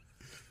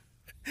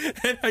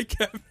 And I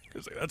kept, I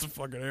was like, "That's a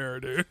fucking error,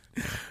 dude."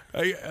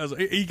 I was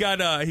like, he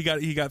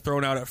got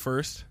thrown out at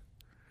first.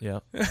 Yeah.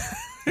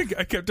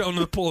 I kept telling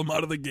him to pull him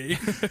out of the game.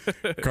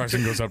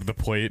 Carson goes up to the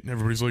plate and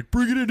everybody's like,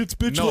 "Bring it in, it's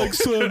bitch No. legs,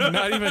 son."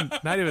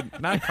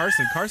 not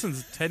Carson.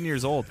 Carson's 10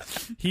 years old.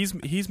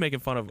 He's making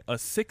fun of a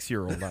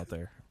 6-year-old out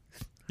there.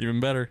 Even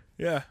better.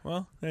 Yeah,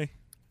 well, hey,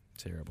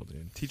 Terrible,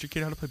 dude. teach your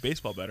kid how to play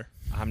baseball better.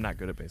 I'm not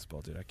good at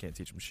baseball, dude. I can't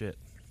teach him shit.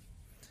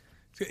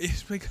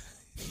 It's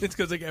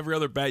because like every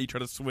other bat, you try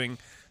to swing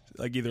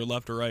like either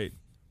left or right.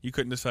 You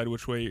couldn't decide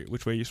which way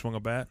you swung a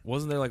bat.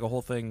 Wasn't there like a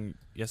whole thing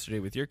yesterday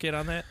with your kid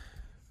on that?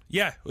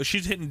 Yeah, well,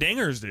 she's hitting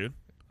dingers, dude.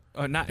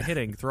 Not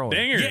hitting, throwing.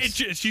 Dingers.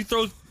 Yeah, she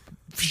throws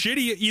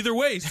shitty either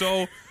way.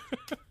 So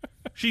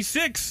she's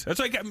 6. That's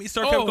why I kept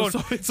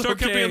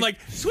okay. being like,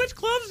 switch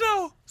gloves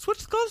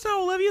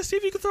now, Olivia. See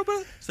if you can throw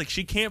better. It's like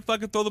she can't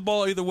fucking throw the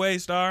ball either way,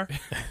 Star.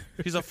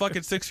 She's a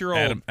fucking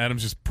 6-year-old.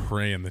 Adam's just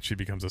praying that she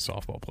becomes a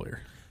softball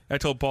player. I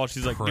told Paul,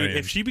 she's like, dude, Praying.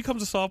 if she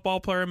becomes a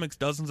softball player and makes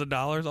dozens of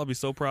dollars, I'll be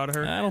so proud of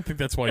her. I don't think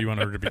that's why you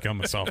want her to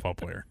become a softball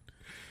player.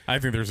 I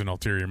think there's an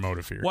ulterior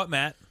motive here. What,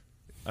 Matt?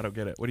 I don't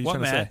get it. What are you What,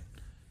 trying to Matt? say?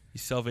 You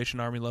Salvation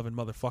Army loving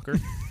motherfucker.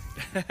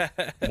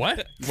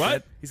 What?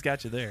 What? He's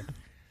got you there.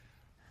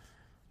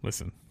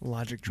 Listen,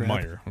 Logic trap.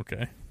 Meyer.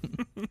 Okay.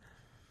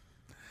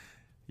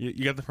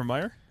 You got that from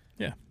Meyer?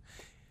 Yeah.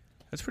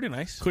 That's pretty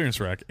nice. Clearance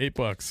rack,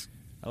 $8.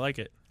 I like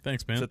it.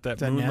 Thanks, man. Is it that Is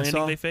that moon landing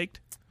NASA? they faked?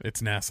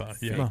 It's NASA.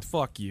 Yeah. Oh.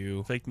 Fuck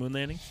you. Fake moon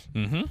landing?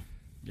 Mm-hmm. What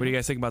do you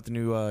guys think about the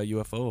new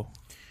UFO?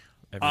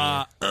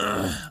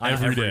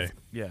 Every day.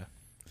 Yeah.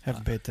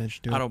 Haven't paid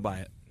attention to it. I don't buy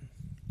it.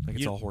 Like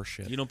it's You- all horse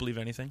shit. You don't believe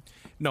anything?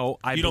 No,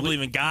 You don't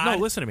believe in God? No,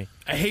 listen to me.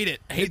 I hate it.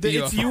 I hate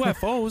It's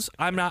UFOs.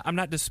 I'm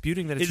not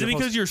disputing that it's Is it UFOs.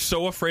 because you're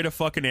so afraid of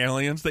fucking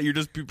aliens that you're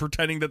just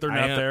pretending that they're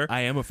not there?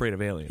 I am afraid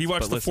of aliens. He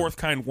watched but The listen, Fourth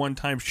Kind one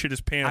time, shit his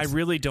I pants.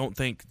 really don't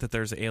think that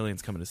there's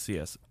aliens coming to see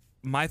us.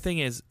 My thing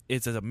is,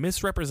 it's a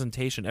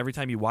misrepresentation every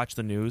time you watch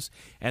the news,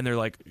 and they're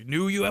like,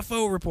 new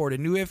UFO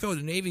reported, new UFO,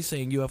 the Navy's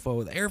saying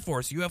UFO, the Air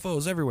Force,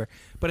 UFOs everywhere.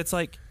 But it's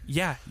like,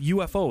 yeah,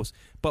 UFOs.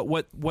 But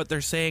what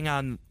they're saying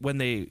on when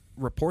they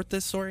report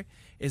this story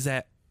is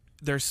that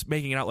they're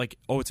making it out like,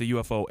 oh, it's a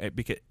UFO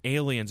because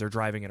aliens are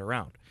driving it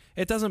around.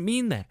 It doesn't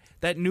mean that.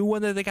 That new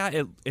one that they got,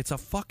 it's a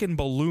fucking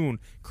balloon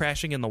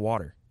crashing in the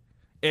water.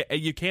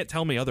 You can't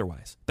tell me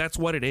otherwise. That's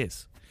what it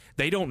is.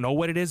 They don't know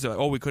what it is. They're like,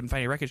 oh, we couldn't find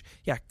any wreckage.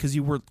 Yeah, because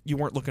you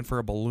weren't looking for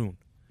a balloon.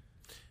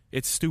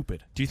 It's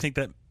stupid. Do you think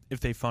that if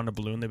they found a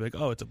balloon, they'd be like,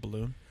 oh, it's a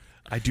balloon?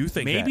 I do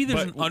think Maybe that,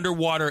 there's but an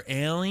underwater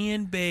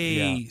alien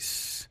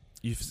base.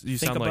 you think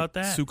sound about like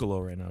that.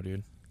 Sukalo right now,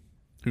 dude.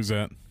 Who's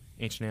that?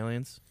 Ancient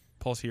Aliens.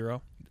 Paul's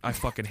hero. I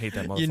fucking hate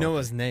that motherfucker. You know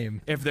his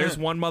name. If there's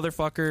one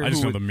motherfucker I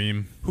just who, know the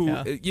meme. who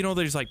Yeah. you know,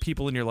 there's like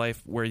people in your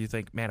life where you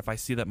think, man, if I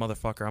see that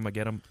motherfucker, I'm gonna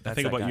get him. That's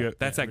think that about guy. you-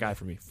 That's that guy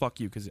for me. Fuck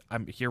you, because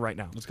I'm here right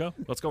now. Let's go.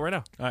 Let's go right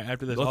now. All right,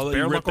 after this, Let's I'll let you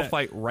bare rip knuckle that-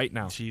 fight right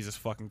now. Jesus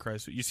fucking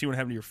Christ! You see what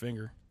happened to your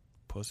finger,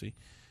 pussy.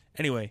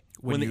 Anyway,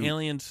 When when the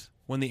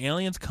you-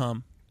 aliens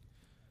come,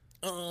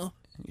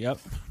 yep.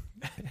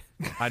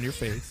 On your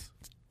face.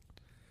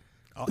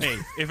 Oh, hey,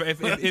 if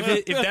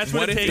that's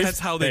what, What it if takes, that's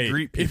how they Hey,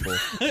 greet people?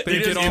 They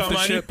just get off come the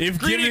on ship. If given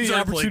Greetings, the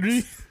Earthlings.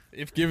 opportunity,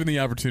 if given the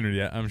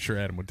opportunity, I'm sure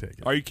Adam would take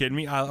it. Are you kidding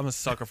me? I'm a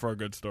sucker for a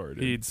good story,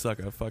 dude. He'd suck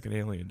a fucking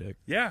alien dick.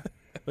 Yeah.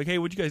 Like, hey,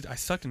 what'd you guys? I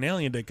sucked an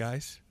alien dick,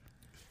 guys.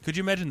 Could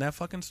you imagine that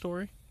fucking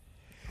story?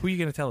 Who are you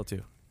gonna tell it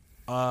to?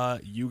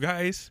 You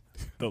guys,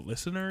 the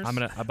listeners. But I'm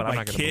my not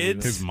gonna believe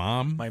kids, it. His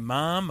mom. my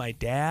mom, my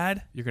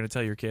dad. You're gonna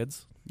tell your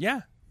kids?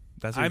 Yeah.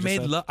 That's what I you just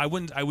made said? love.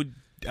 I would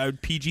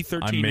PG-13.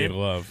 I made it.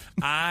 love.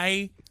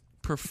 I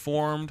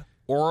performed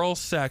oral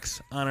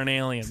sex on an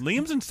alien.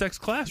 Liam's in sex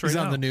class right He's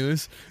now. on the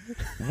news.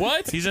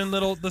 What? He's in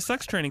the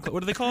sex training.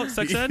 What do they call it?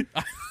 Sex ed.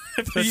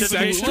 He's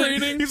sex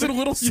training. He's in a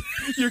little.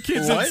 Your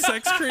kids What? in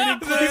sex training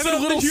class? He's in a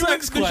little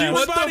sex the human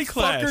class. body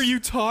class. What are you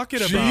talking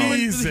about?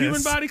 Jesus. The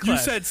human body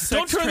class. You said sex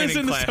Don't turn this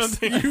training into class.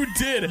 something. You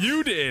did.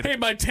 You did. Hey,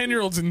 my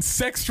 10-year-old's in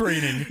sex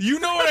training. You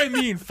know what I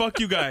mean? Fuck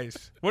you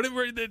guys.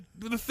 Whatever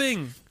the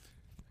thing.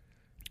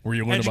 Where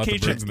you learn about the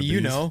Education. birds and the bees.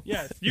 You know.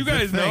 Yes, you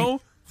guys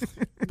know.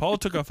 Paul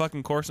took a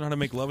fucking course on how to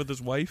make love with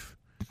his wife.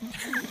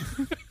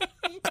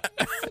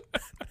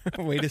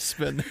 Way to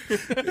spin.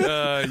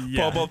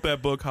 Paul bought that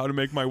book, How to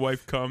Make My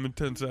Wife Come in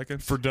 10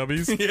 Seconds. For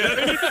dubbies?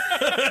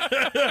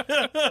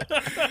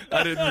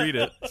 I didn't read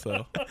it,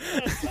 so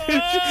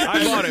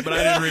I bought it, but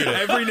I didn't read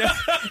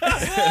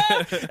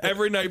it.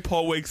 Every night,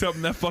 Paul wakes up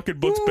and that fucking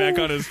book's back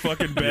on his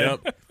fucking bed.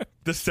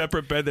 The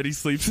separate bed that he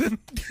sleeps in.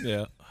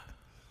 Yeah,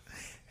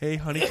 Hey,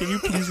 honey, can you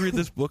please read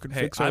this book and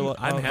fix I'm our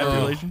happy.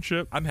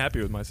 relationship? I'm happy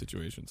with my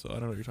situation, so I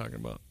don't know what you're talking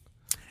about.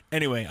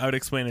 Anyway, I would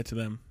explain it to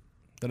them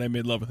that I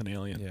made love with an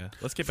alien. Yeah,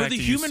 let's get For back the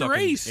to human you sucking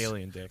race.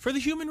 alien dick. For the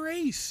human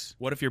race.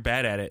 What if you're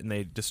bad at it and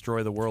they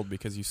destroy the world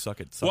because you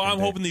suck at Well, sucking I'm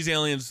dick? hoping these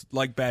aliens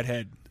like bad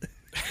head.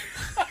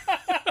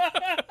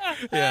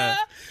 Yeah,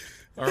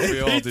 aren't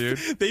we all, dude?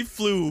 They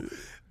flew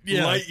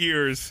light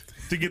years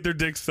to get their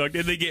dick sucked,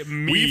 and they get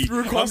me. We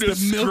flew across I'm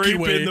just the Milky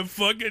scraping Way the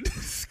fucking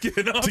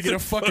skin off to get their a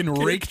fucking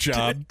rake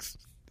job. dicks.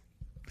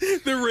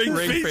 The rake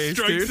face face,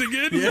 strikes dude.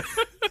 again. Yeah.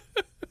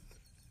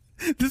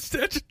 The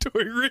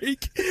statutory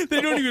rake.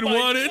 They don't even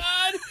want it.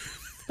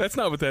 That's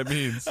not what that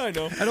means. I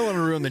know. I don't want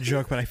to ruin the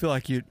joke, but I feel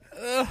like you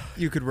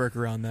could work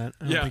around that.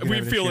 I don't Yeah, think you'd we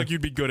have an feel issue. like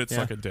you'd be good at Yeah.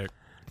 sucking dick.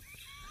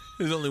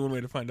 There's only one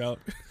way to find out.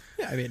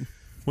 Yeah, I mean,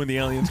 When the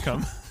aliens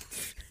come.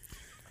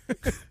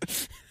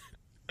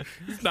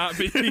 It's not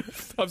me.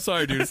 I'm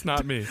sorry, dude. It's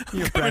not me.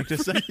 you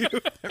practice that.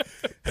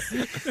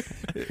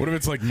 What if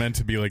it's like meant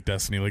to be like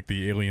Destiny? Like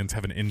the aliens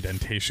have an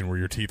indentation where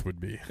your teeth would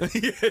be.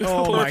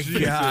 Oh my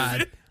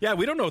god. Yeah,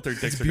 we don't know what their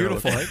dicks are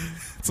beautiful. gonna look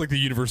It's like the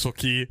universal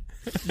key.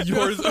 like.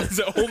 Yours is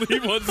the only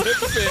ones that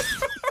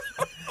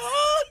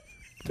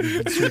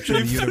fit. Searching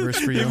the universe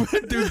for you.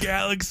 Through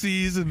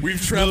galaxies and We've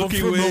traveled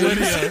Milky for Ways.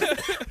 millennia.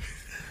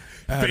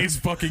 Face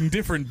fucking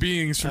different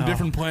beings from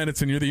different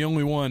planets, and you're the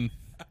only one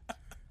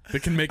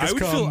that can make us I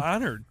would come. feel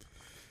honored.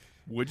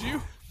 Would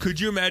you? Could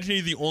you imagine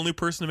you're the only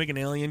person to make an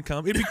alien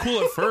come? It'd be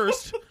cool at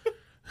first.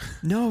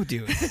 No,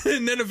 dude.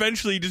 And then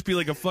eventually you'd just be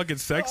like a fucking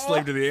sex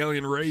slave to the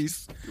alien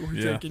race. We're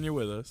Yeah. taking you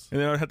with us. And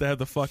then I'd have to have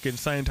the fucking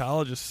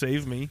Scientologist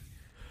save me.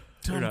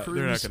 They're not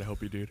going to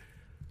help you, dude.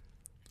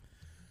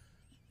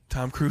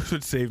 Tom Cruise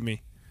would save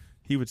me.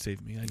 He would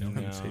save me. I know he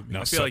No. would save me.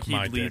 Now I feel like suck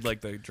my he'd lead dick.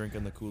 like the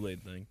drinking the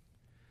Kool-Aid thing.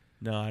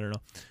 No, I don't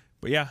know.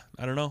 But yeah,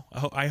 I don't know.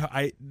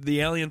 The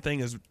alien thing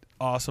is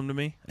awesome to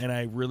me, and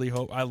I really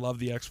hope. I love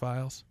the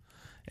X-Files,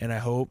 and I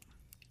hope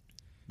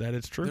that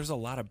it's true. There's a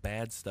lot of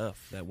bad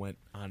stuff that went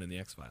on in the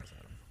X-Files,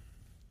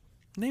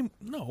 Adam.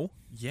 No.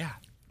 Yeah.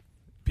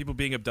 People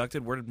being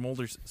abducted. Where did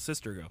Mulder's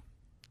sister go?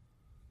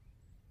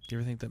 Do you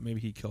ever think that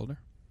maybe he killed her?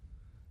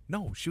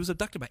 No, she was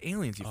abducted by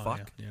aliens, you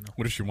fuck. Yeah, no.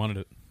 What if she wanted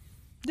it?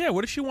 Yeah,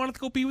 what if she wanted to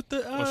go be with the?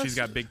 Well, she's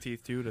got big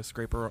teeth, too, to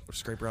scrape around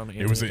the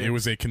It was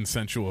alien. a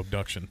consensual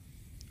abduction.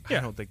 I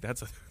don't think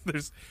that's a...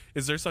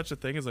 Is there such a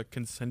thing as a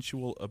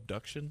consensual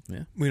abduction?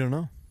 Yeah. We don't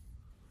know.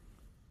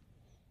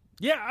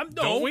 Yeah,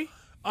 no. Don't we?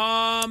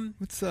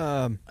 What's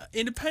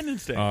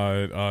Independence Day.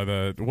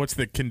 What's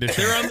the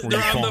condition They're on- where they're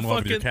you on fall the in love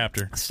with your fucking-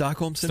 captor?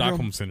 Stockholm syndrome?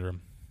 Stockholm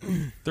syndrome.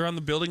 They're on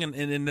the building in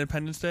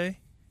Independence Day,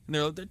 and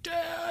they're like,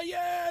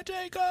 "Yeah,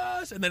 take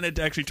us!" And then it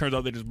actually turns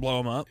out they just blow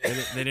them up.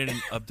 They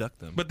didn't abduct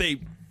them. But the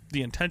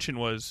intention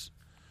was,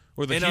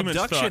 or the an humans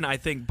abduction, thought, I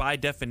think, by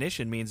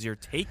definition, means you're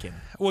taken.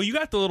 well, you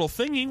got the little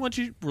thingy. Why don't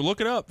you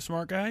look it up,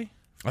 smart guy?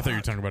 I thought you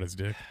were talking about his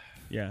dick.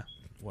 Yeah,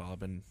 Well, I've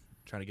been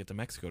trying to get to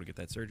Mexico to get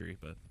that surgery,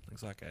 but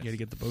thanks a lot, guys. you got to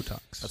get the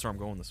Botox. That's where I'm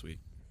going this week.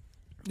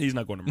 He's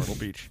not going to Myrtle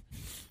Beach.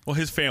 Well,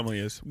 his family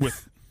is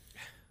with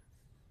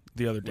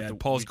the other dad. the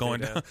Paul's weekday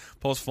going. dad.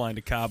 Paul's flying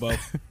to Cabo.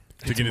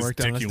 To get his work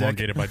done dick on his dick.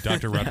 elongated by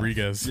Dr.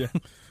 Rodriguez. Yeah.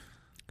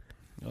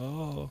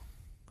 Oh.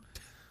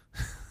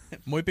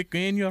 Muy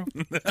pequeño.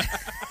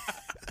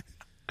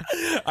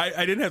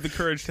 I didn't have the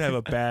courage to have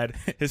a bad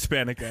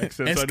Hispanic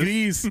accent. Es so I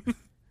just- gris.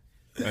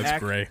 That's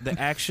great. The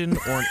action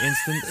or an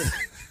instance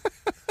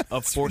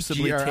of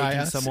forcibly taking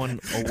GRIS. someone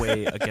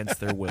away against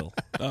their will.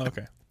 Oh,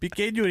 okay.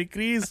 Pequeño y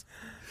gris.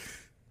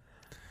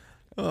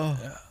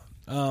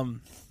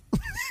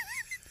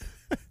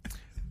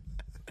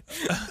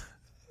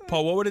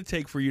 Paul, what would it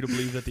take for you to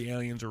believe that the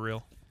aliens are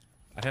real?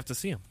 I'd have to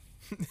see him.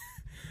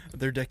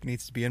 Their dick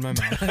needs to be in my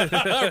mouth.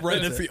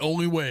 Right, that's the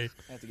only way.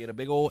 I have to get a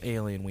big old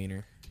alien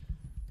wiener.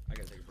 I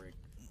gotta take a break.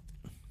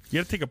 You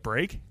got to take a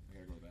break?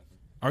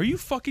 Are you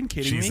fucking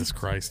kidding Jesus me?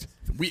 Christ.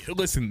 We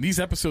listen, these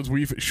episodes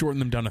we've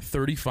shortened them down to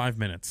 35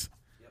 minutes.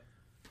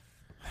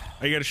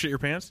 Are you got to shit your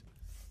pants?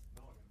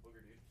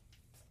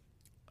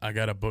 I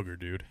got a booger,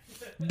 dude.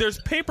 There's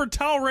paper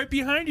towel right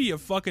behind you, you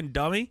fucking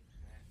dummy.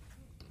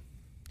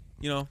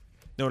 You know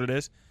what it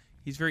is?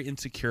 He's very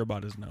insecure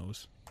about his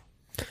nose.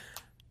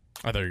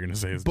 I thought you were going to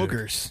say his dick.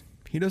 Boogers.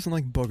 He doesn't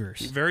like boogers.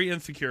 He's very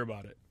insecure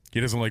about it. He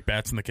doesn't like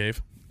bats in the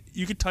cave?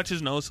 You could touch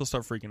his nose, he'll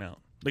start freaking out.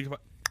 Like if I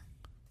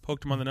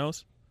poked him on the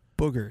nose?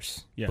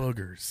 Boogers. Yeah.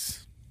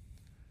 Boogers.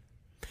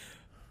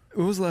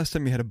 When was the last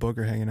time you had a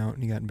booger hanging out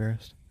and you got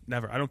embarrassed?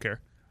 Never. I don't care.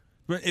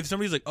 But if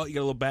somebody's like, oh, you got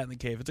a little bat in the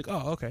cave, it's like,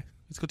 oh, okay.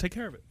 Let's go take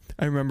care of it.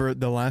 I remember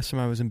the last time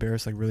I was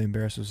embarrassed, like really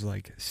embarrassed, was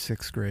like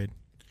 6th grade.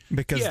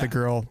 Because Yeah. the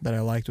girl that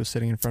I liked was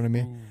sitting in front of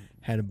me,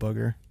 had a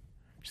booger.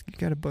 She's like,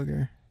 you got a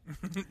booger.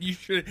 You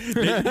should.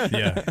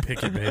 Yeah,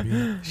 pick it,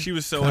 baby. She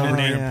was so Oh, enamored.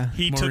 yeah.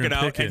 He More took it gonna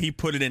out pick and it. he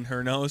put it in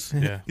her nose.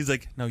 Yeah. He's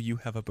like, no, you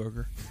have a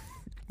burger.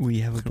 We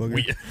have a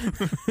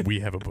booger. We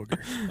have a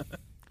booger.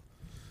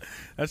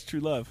 That's true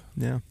love.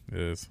 Yeah. It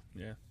is.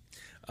 Yeah.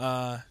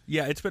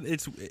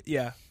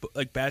 Yeah, but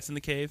like bats in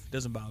the cave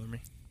doesn't bother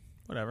me.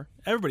 Whatever.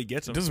 Everybody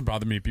gets It them. doesn't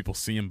bother me if people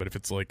see them, but if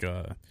it's like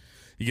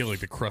you get like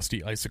the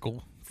crusty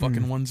icicle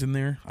fucking ones in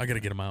there, I got to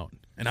get them out.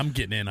 And I'm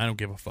getting in. I don't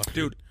give a fuck.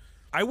 Dude,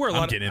 I wear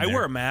I'm getting in I wear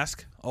there. a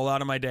mask a lot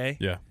of my day.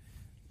 Yeah.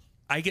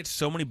 I get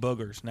so many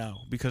boogers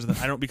now because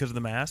of the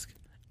mask.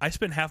 I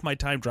spend half my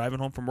time driving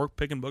home from work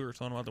picking boogers,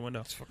 throwing them out the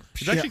window. It's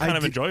Yeah, actually I kind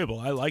of did- enjoyable.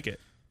 I like it.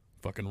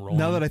 Fucking rolling.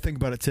 Now that I think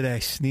about it today, I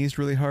sneezed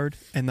really hard,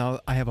 and now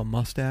I have a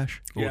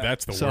mustache. Oh, Yeah.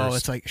 that's the So worst.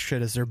 it's like,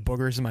 shit, is there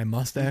boogers in my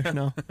mustache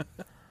now?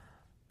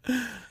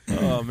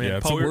 Oh man, yeah,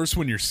 it's Paul, the we were- worst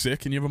when you're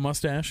sick and you have a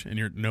mustache and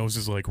your nose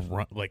is like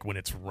like when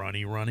it's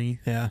runny.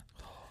 Yeah.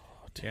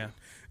 Yeah.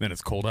 Then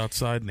it's cold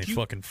outside and they Do you-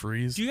 fucking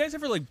freeze. Do you guys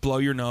ever like blow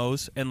your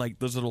nose and like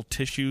those little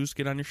tissues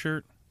get on your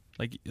shirt?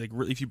 Like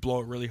if you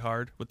blow it really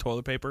hard with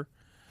toilet paper,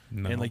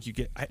 No. and like you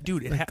get,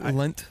 dude, it Like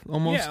lint,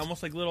 almost. yeah,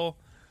 almost like little.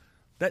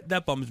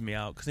 That bums me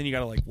out because then you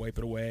gotta like wipe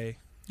it away.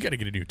 You got to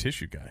get a new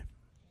tissue guy.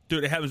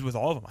 Dude, it happens with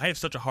all of them. I have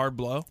such a hard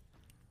blow.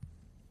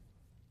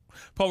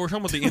 Paul, we're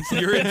talking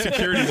about your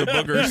insecurities of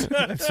boogers.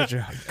 That's such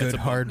a good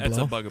hard That's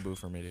blow. a bugaboo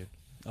for me, dude.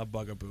 A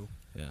bugaboo.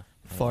 Yeah. I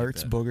don't Farts, like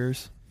that.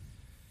 boogers.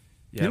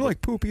 Yeah, you don't but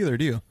like poop either,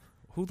 do you?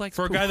 who likes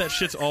For a poop? guy that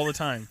shits all the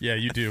time. Yeah,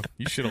 you do.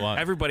 You shit a lot.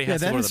 Everybody Yeah,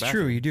 has to that go to is the true.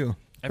 bathroom. You do.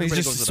 But Everybody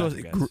he's goes just to the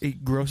so bathroom, guys.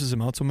 it grosses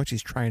him out so much.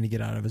 He's trying to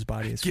get out of his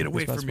body. As Get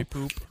quickly away as from me,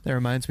 possible. poop. That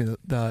reminds me,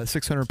 the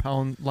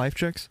 600-pound life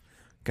chicks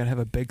gotta have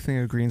a big thing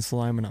of green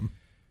slime in them.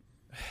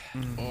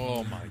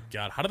 Oh my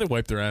god, how do they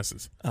wipe their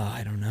asses?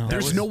 I don't know.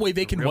 There's was no way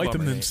they can real wipe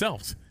them bummer.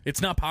 themselves.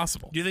 It's not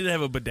possible. Do you think they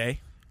have a bidet?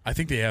 I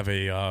think they have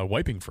a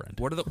wiping friend.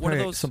 What are the what Probably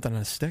are those something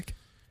on a stick?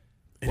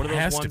 what are It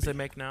has those to ones be. they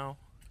make now?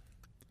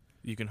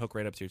 You can hook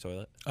right up to your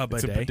toilet. A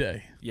It's a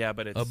bidet. Yeah,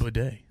 but it's A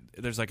bidet.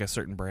 there's like a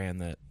certain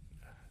brand that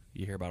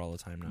you hear about all the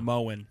time now.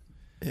 Moen.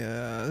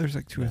 Yeah, there's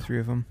like 2 or 3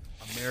 of them.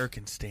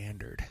 American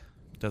Standard.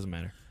 Doesn't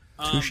matter.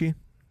 Tushy,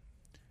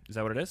 Is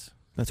that what it is?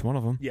 that's one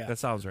of them. Yeah. That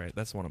sounds right.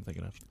 That's the one I'm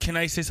thinking of. Can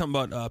I say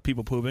something about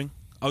people pooping?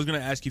 I was going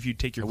to ask you if you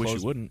take your I wish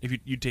clothes. you wouldn't. If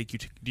you take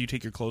do you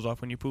take your clothes off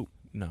when you poop?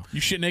 No.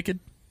 You shit naked?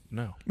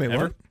 No. Wait,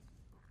 Ever? what?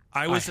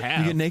 I was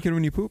have. You get naked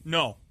when you poop?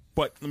 no,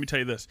 but let me tell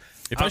you this.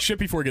 If I shit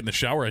before I get in the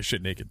shower, I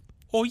shit naked.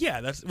 Oh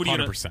yeah, that's what are you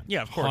gonna- 100%.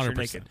 Yeah, of course you're 100%.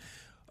 naked.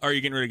 Or are you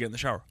getting ready to get in the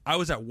shower? I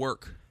was at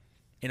work,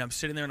 and I'm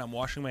sitting there and I'm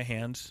washing my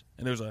hands,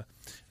 and there's a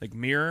like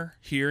mirror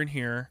here and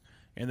here,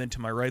 and then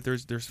to my right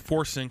there's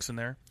 4 sinks in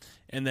there,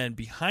 and then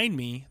behind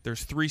me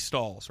there's 3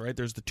 stalls. Right,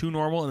 there's the 2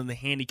 normal and then the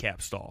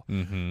handicap stall.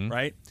 Mm-hmm.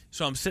 Right,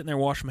 so I'm sitting there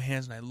washing my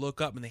hands, and I look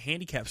up, and the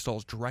handicap stall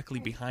is directly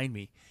behind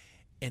me,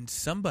 and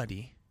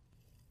somebody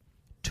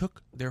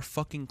took their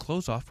fucking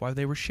clothes off while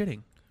they were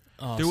shitting.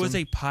 There was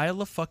a pile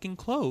of fucking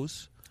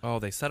clothes. Oh,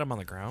 they set them on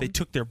the ground? They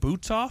took their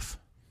boots off.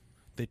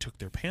 They took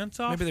their pants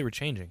off. Maybe they were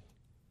changing.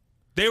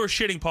 They were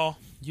shitting, Paul.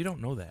 You don't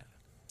know that.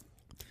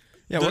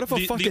 Yeah, The- what if a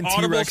the fucking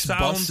audible T-Rex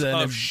sounds busts in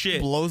of and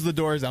shit. blows the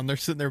doors down? They're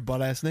sitting there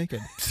butt-ass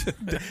naked.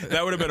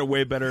 That would have been a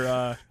way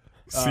better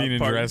Scene in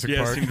part. Jurassic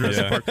Yeah, Park. scene in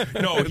Jurassic Yeah.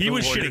 Park. No, he The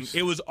was warriors shitting.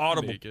 It was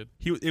audible. naked.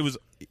 He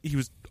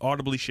was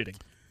audibly shitting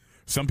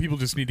Some people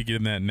just need to get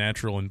in that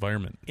natural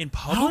environment. in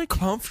How public.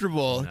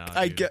 comfortable. No,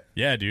 I dude. get.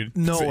 Yeah, dude.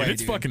 No if way,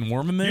 it's dude. fucking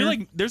warm in there. You're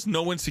like, there's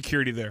no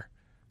insecurity there.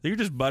 You're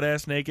just butt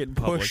ass naked in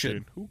public, Push it.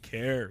 dude. Who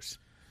cares?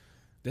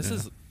 This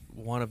is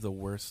one of the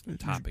worst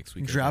topics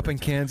we could Dropping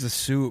ever cans of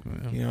soup. You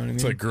know what I mean?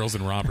 it's like girls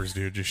and rompers,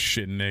 dude, just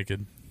shitting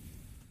naked.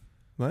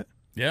 what?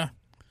 Yeah.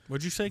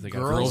 What'd you say? They got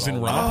Girls in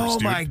all rompers, Oh,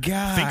 dude. my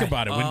God. Think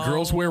about it. When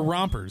girls wear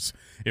rompers,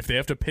 if they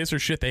have to piss or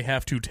shit, they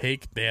have to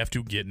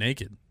get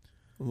naked.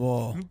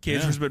 Whoa.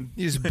 Kids has been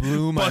You just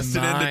blew my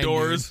busted mind. in the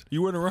doors.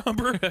 You in a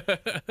romper?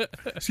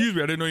 Excuse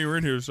me, I didn't know you were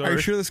in here. Dude. Sorry. Are you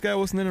sure this guy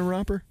wasn't in a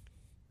romper?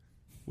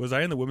 Was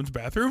I in the women's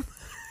bathroom?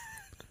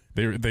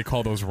 They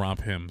call those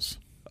romp hymns,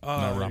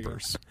 not there you go.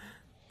 rompers.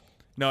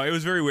 No, it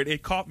was very weird.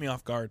 It caught me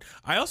off guard.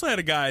 I also had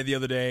a guy the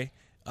other day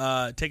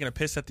taking a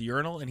piss at the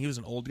urinal, and he was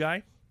an old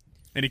guy.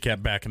 And he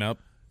kept backing up.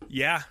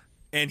 Yeah,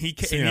 and he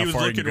Seeing how was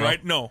far he looking can go.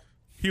 right. No,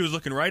 he was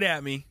looking right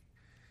at me,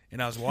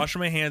 and I was washing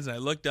my hands, and I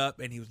looked up,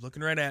 and he was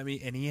looking right at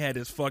me, and he had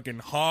his fucking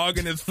hog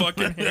in his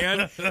fucking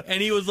hand,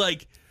 and he was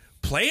like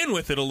playing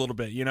with it a little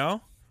bit, you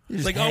know,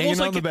 Just like hanging almost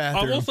on like the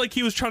bathroom. almost like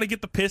he was trying to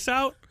get the piss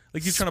out,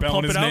 like he's trying to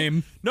Spelling pump it his out.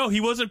 name. No, he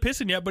wasn't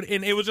pissing yet, but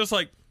and it was just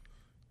like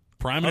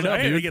I Priming was it like, up,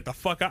 I had to dude. get the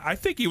fuck out. I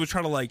think he was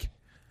trying to like.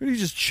 Are you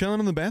just chilling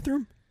in the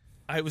bathroom?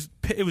 It was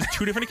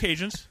 2 different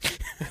occasions.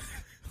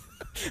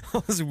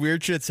 All this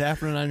weird shit's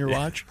happening on your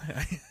watch.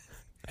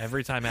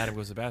 Every time Adam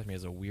goes to the bathroom, he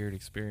has a weird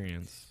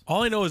experience.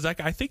 All I know is that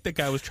guy, I think that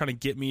guy was trying to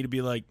get me to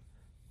be like,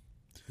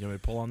 You want me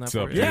to pull on that? What's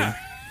for up, you? dude? yeah.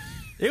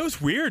 It was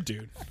weird,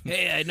 dude.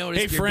 Hey, I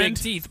noticed Hey, your friend.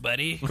 big teeth,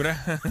 buddy.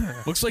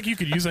 Looks like you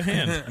could use a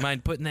hand.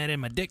 Mind putting that in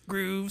my dick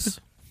grooves?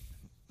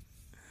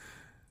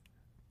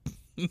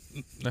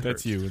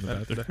 That's you in the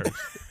bathroom. That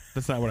hurts.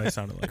 That's not what I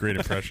sounded like. Great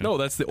impression. No,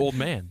 that's the old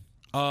man.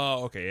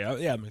 Oh, okay.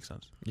 Yeah, it makes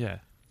sense. Yeah.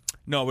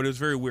 No, but it was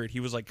very weird. He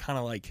was like, kind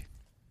of like,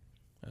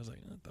 I was like,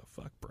 what the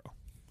fuck, bro?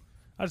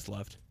 I just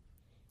left.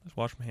 I just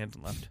washed my hands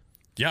and left.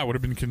 Yeah, I would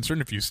have been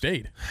concerned if you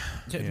stayed.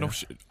 Yeah, no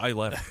shit. I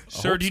left.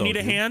 Sir, do you need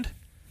a hand?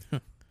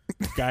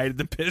 Guided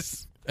the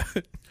piss.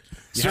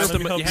 You have, Let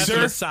me to, help you you, have sir.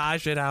 to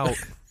massage it out.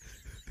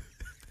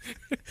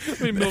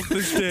 Let me milk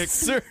this dick.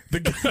 Sir,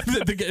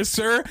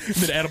 sir, and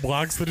then Adam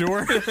locks the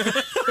door.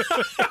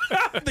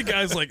 The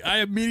guy's like, I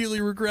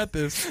immediately regret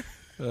this.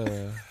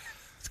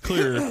 It's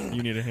clear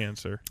you need a hand,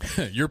 sir.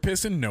 You're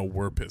pissing? No,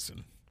 we're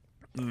pissing.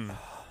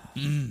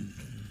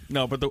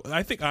 No, but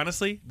I think,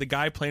 honestly, the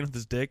guy playing with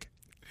his dick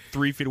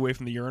 3 feet away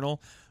from the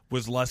urinal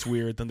was less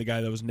weird than the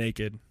guy that was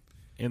naked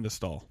in the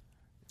stall.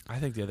 I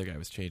think the other guy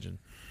was changing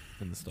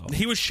in the stall.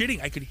 He was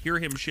shitting. I could hear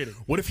him shitting.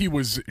 What if he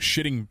was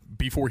shitting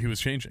before he was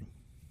changing?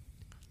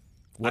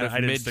 What I if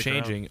didn't mid stick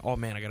changing? Oh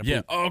man, I gotta Yeah.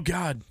 poop. Oh,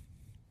 God.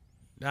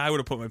 I would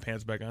have put my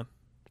pants back on.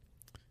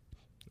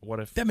 What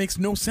if That makes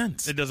no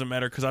sense. It doesn't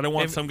matter because I don't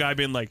want If- some guy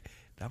being like,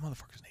 that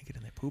motherfucker's naked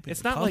and they poop. it's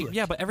in not public. like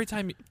yeah, but every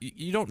time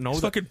you don't know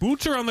His that fucking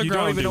boots are on the you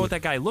ground. don't even know dude. what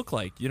that guy looked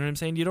like. You know what I'm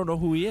saying? You don't know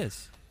who he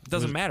is. It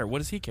doesn't matter. What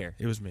does he care?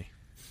 It was me.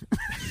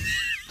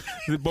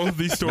 Both of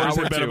these stories Now have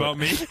we're been to about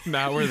me.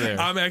 Now we're there.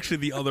 I'm actually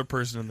the other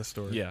person in the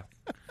story. Yeah.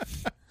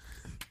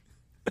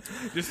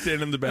 Just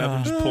standing in the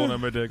bathroom, just pulling on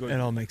my dick. It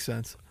all makes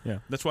sense. Yeah,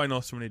 that's why I know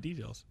so many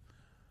details.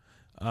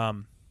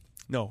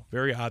 No,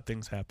 very odd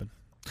things happen,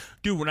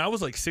 dude. When I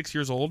was like 6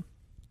 years old,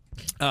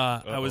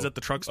 I was at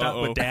the truck stop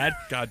with Dad.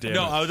 God damn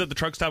No, it. I was at the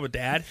truck stop with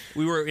Dad.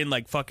 We were in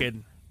like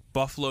fucking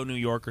Buffalo, New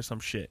York, or some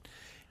shit,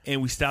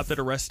 and we stopped at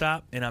a rest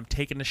stop, and I'm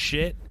taking a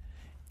shit,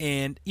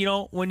 and you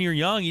know when you're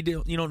young, you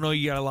don't know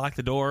you gotta lock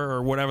the door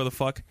or whatever the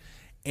fuck,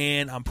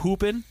 and I'm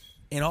pooping,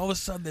 and all of a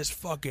sudden this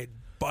fucking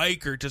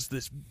biker, just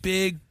this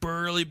big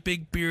burly,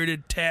 big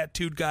bearded,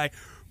 tattooed guy,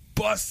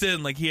 busts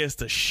in like he has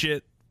to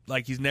shit.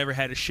 Like he's never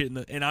had a shit in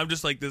the, and I'm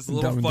just like this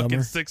little Dumb and fucking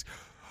Dumber. six.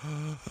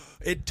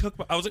 It took.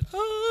 I was like,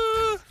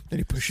 ah. Then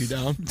he push you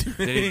down.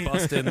 Did he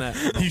bust in that?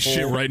 He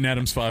shit hole? right in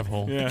Adam's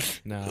 5-hole. Yeah.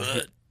 No,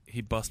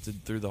 he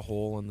busted through the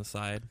hole in the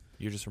side.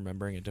 You're just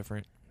remembering it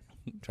different.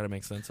 Try to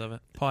make sense of it.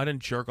 Paul, I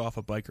didn't jerk off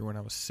a biker when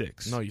I was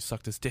 6. No, you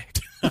sucked his dick.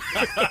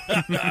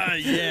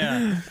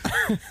 Yeah.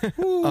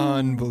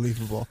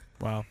 Unbelievable.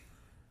 Wow.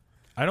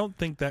 I don't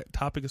think that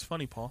topic is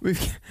funny, Paul.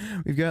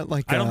 We've got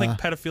like I don't think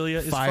pedophilia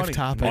is 5 funny.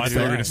 topics Well, I thought you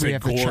were that gonna say we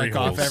have to glory check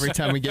off holes. every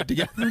time we get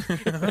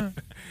together.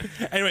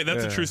 Anyway,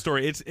 that's a true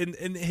story. It's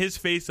in his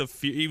face of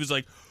fear. He was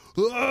like,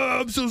 oh,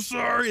 I'm so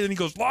sorry. And then he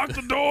goes, lock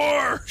the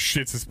door.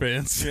 Shits his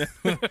pants.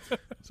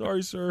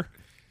 Sorry, sir.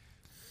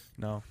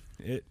 No.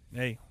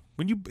 Hey,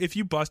 if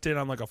you bust in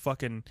on like a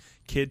fucking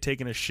kid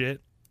taking a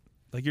shit,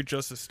 like you're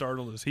just as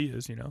startled as he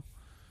is, you know?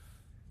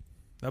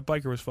 That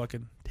biker was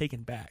fucking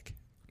taken back.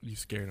 You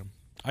scared him.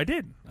 I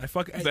did. That's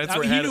where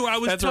he Adam- knew I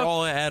was That's tough. where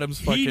all of Adam's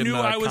fucking He knew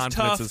I was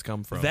confidences tough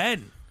come from.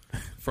 then.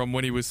 From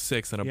when he was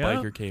 6 and a Yeah.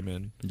 biker came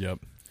in, Yep.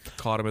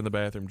 caught him in the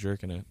bathroom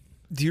jerking it.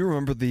 Do you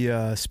remember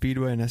the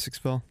Speedway in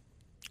Essexville?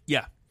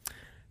 Yeah.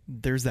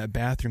 There's that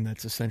bathroom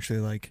that's essentially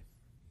like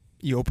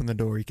you open the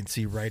door, you can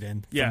see right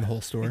in Yeah. from the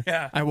whole store.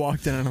 Yeah. I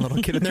walked in on a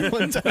little kid in there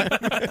one time.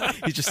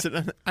 He's just sitting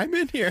on, I'm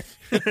in here.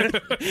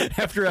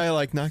 After I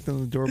like knocked on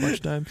the door a bunch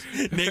of times,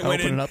 Nate I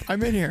went opened in. it up.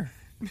 I'm in here.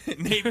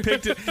 Nate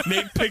picked him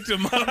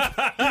up,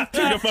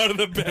 took him out of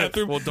the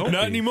bathroom. Well, don't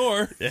Not be.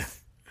 anymore. Yeah.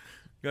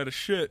 Got a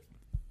shit.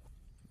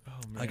 Oh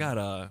man. I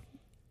got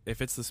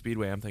if it's the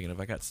Speedway, I'm thinking if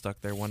I got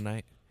stuck there one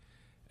night,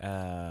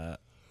 I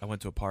went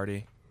to a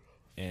party,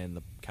 and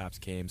the cops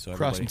came. So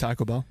Across from everybody,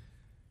 Taco Bell.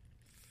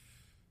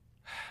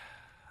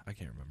 I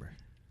can't remember.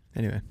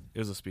 Anyway, It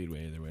was a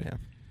Speedway either way. yeah.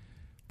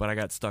 But I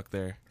got stuck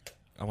there.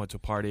 I went to a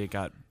party. It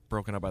got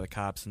broken up by the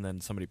cops, and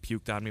then somebody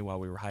puked on me while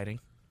we were hiding.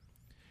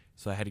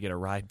 So I had to get a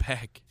ride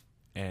back,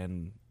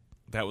 and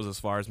that was as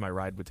far as my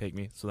ride would take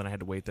me. So then I had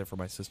to wait there for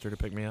my sister to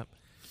pick me up.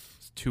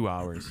 It's 2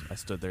 hours. I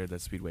stood there at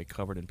that Speedway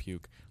covered in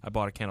puke. I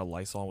bought a can of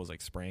Lysol and was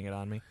like spraying it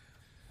on me.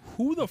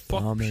 Who the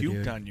fuck Bummer, puked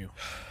dude. on you?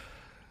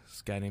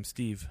 This guy named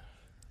Steve.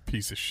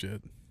 Piece of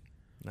shit.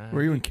 Nah,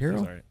 Were you in he was Carroll?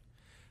 all right.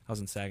 I was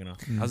in Saginaw.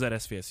 I was at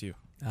SVSU.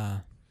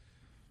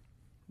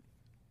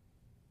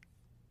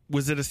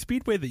 Was it a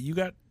Speedway that you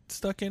got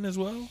stuck in as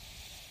well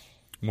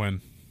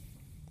When?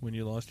 when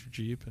you lost your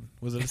Jeep? And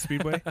was it a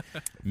Speedway?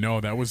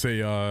 No, that was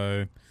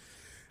a.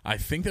 I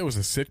think that was a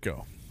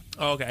Citgo.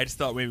 Oh, okay. I just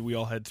thought maybe we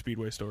all had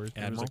Speedway stories.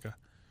 Maybe Admiral? It was like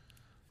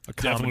a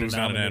common Definitely was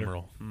not an denominator.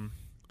 Admiral. Hmm.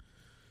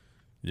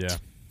 Yeah,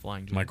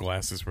 Flying J. my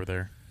glasses were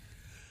there.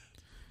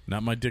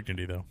 Not my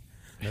dignity though.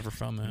 Never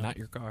found that. Not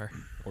your car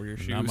or your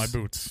shoes. Not my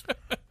boots.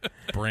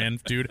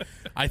 Brand, dude.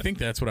 I think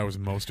that's what I was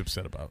most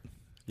upset about.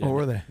 Yeah, What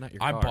were not- they? Not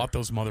your I car. bought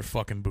those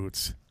motherfucking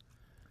boots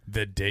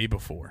the day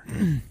before,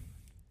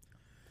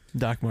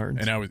 Doc Martens.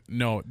 and I was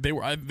they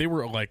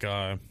were like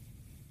Target.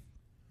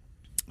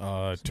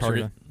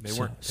 Sorta They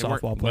weren't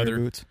softball player leather.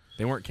 boots.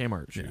 They weren't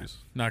Kmart Yeah, shoes.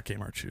 not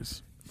Kmart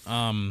shoes.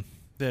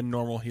 They had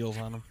normal heels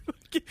on them.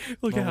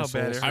 Look at how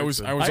bad it I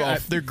was all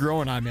They're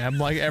growing on me. I'm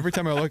like every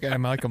time I look at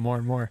them, I like them more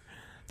and more.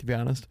 To be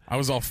honest, I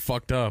was all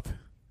fucked up,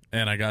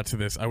 and I got to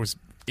this. I was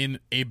in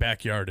a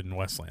backyard in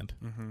Westland,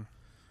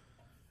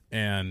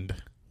 and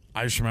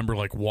I just remember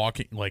like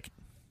walking, like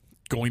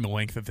going the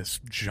length of this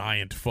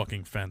giant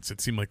fucking fence. It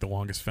seemed like the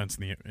longest fence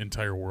in the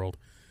entire world,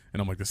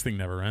 and I'm like, this thing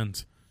never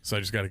ends. So I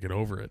just got to get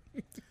over it.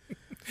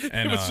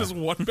 And It was just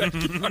one back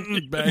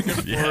and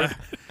forth. yeah.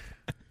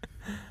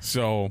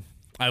 So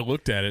I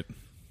looked at it.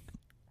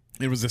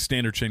 It was a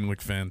standard chain link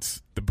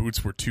fence. The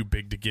boots were too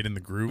big to get in the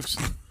grooves.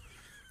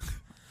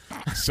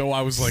 So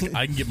I was like,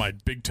 I can get my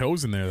big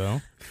toes in there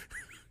though.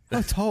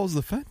 how tall is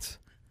the fence?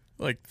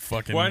 Like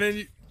fucking. Why didn't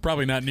you?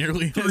 Probably not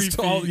nearly 3 as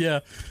tall. feet. Yeah.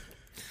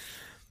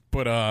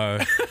 But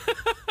I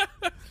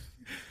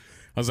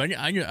was like,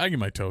 I get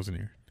my toes in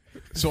here.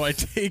 So I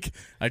take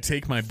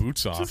my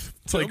boots off.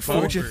 It's like Why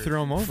would you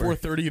throw them over?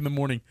 4:30 in the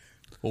morning.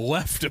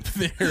 Left up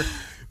there,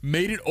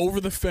 made it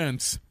over the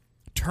fence,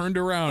 turned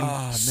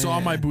around, saw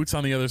man. my boots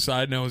on the other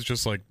side, and I was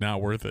just like,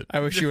 not worth it. I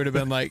wish you would have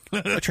been like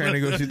trying to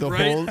go through the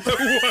Right?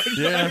 holes.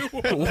 Yeah,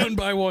 one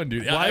by one,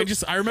 dude. I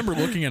remember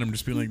looking at him,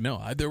 just being like, no,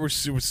 there was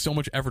so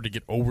much effort to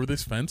get over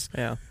this fence.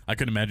 Yeah. I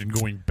couldn't imagine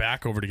going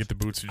back over to get the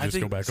boots and I just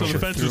think- go back So over. the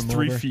fence threw was them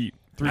 3 over. feet.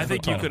 I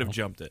think you I don't could have know.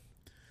 jumped it.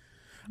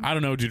 I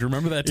don't know, dude.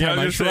 Remember that Yeah, time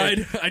I I was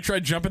gonna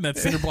tried jumping that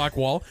cinder block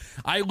wall?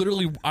 I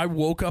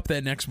woke up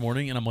that next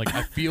morning and I'm like,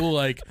 I feel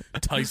like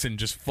Tyson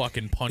just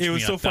fucking punched It me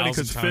was so funny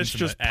because because Fish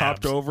just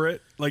popped over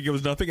it like it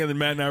was nothing, and then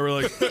Matt and I were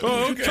like,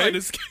 "Oh, okay."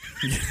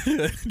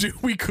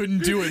 Dude, we couldn't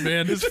do it,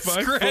 man. Just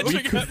scratching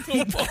at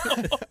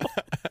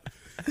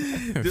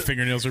the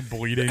Fingernails are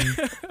bleeding.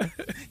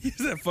 He's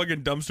that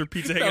fucking dumpster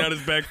pizza hanging out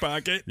his back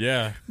pocket.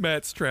 Yeah.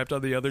 Matt's trapped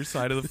on the other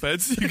side of the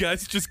fence. You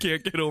guys just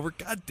can't get over.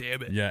 God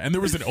damn it. Yeah. And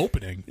there was an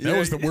opening. That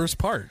was the worst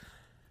part.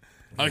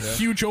 A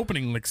huge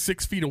opening, like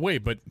 6 feet away,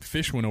 but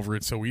Fish went over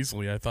it so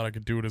easily, I thought I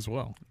could do it as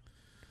well.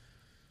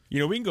 You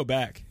know, we can go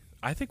back.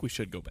 I think we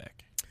should go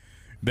back.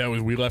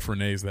 We left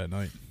Renee's that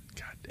night.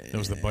 God damn. That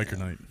was the biker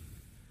night.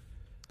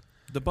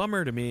 The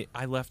bummer to me,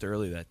 I left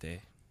early that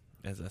day,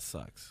 as that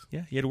sucks.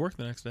 Yeah, you had to work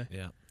the next day.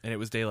 Yeah. And it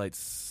was daylight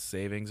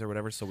savings or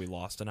whatever, so we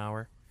lost an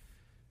hour.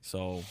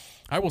 So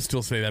I will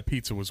still say that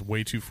pizza was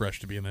way too fresh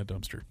to be in that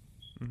dumpster.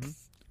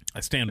 I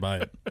stand by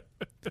it.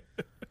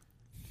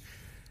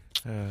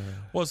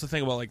 Well, it's the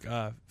thing about like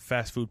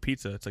fast food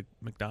pizza. It's like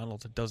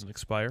McDonald's. It doesn't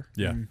expire.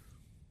 Yeah.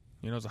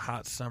 You know, it's a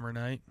hot summer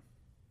night.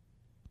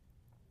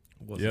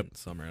 it wasn't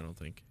summer, I don't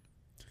think.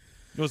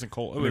 It wasn't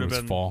cold. It It would have was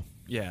been fall.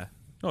 Yeah.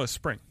 No, it was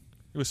spring.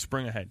 It was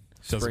spring ahead.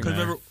 Doesn't Spring Because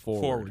matter. remember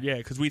forward. Yeah,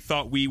 because we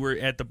thought we were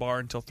at the bar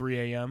until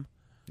 3 a.m.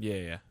 Yeah,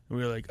 yeah. And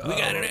we were like, We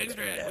got an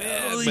extra.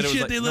 Holy But it was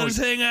shit, like- they no, let us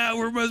hang out.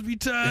 We must be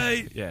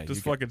tight. Yeah,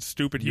 Just you- fucking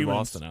stupid You humans.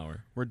 lost an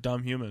hour. We're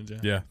dumb humans. Yeah.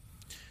 Yeah.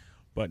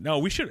 But no,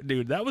 we should,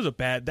 dude. That was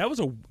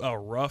a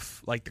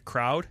rough, like the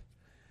crowd.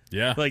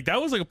 Yeah. Like that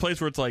was like a place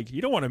where it's like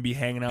you don't want to be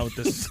hanging out with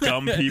this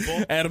scum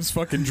people. Adam's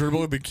fucking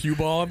dribbling the cue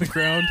ball on the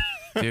ground.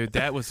 Dude,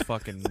 that was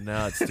fucking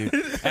nuts, dude.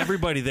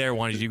 Everybody there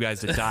wanted you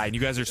guys to die, and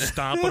you guys are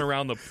stomping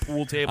around the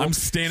pool table. I'm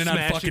standing on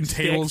smashing fucking sticks.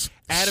 tables,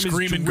 Adam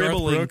screaming is Garth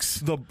dribbling Brooks.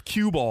 the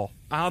cue ball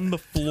on the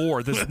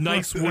floor, this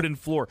nice wooden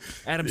floor.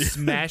 Adam's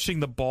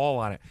smashing the ball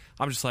on it.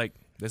 I'm just like,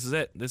 this is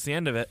it. This is the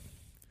end of it.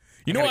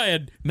 You know, I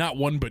had not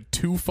one but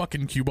 2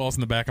 fucking cue balls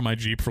in the back of my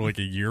Jeep for like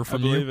a year I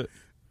from believe you. it.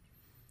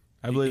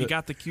 I believe He it.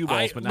 got the cue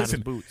balls, but not his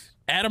listen, boots.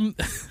 Adam,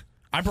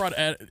 I brought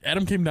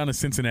Adam came down to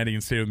Cincinnati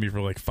and stayed with me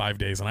for like 5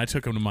 days, and I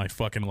took him to my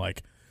fucking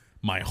like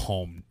my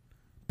home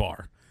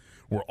bar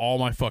where all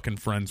my fucking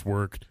friends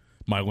worked.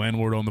 My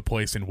landlord owned the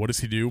place, and what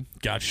does he do?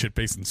 Got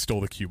shit-faced and stole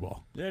the cue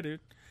ball. Yeah, dude.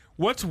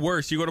 What's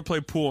worse? You go to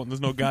play pool and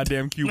there's no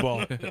goddamn cue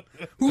ball.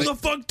 Who the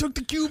fuck took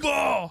the cue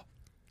ball?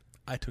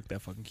 I took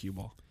that fucking cue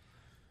ball.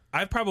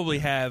 I probably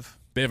have.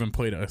 They haven't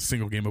played a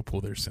single game of pool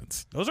there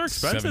since. Those are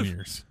expensive. 7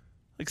 years.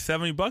 Like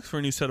 $70 for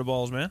a new set of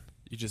balls, man.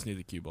 You just need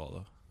the cue ball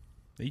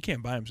though. You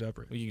can't buy them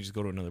separate. Well, you can just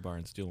go to another bar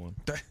and steal one.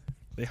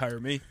 They hire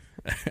me.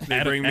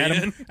 They bring me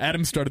in.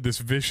 Adam started this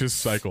vicious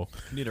cycle.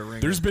 You need a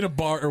ring. There's been a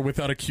bar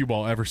without a cue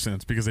ball ever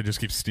since because they just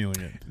keep stealing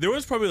it. There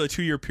was probably a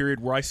 2-year period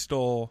where I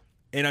stole,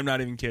 and I'm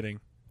not even kidding,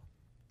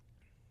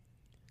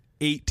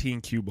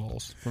 18 cue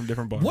balls from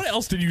different bars. What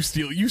else did you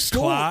steal? You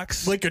stole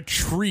Clocks. like a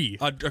tree.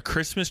 A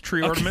Christmas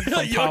tree ornament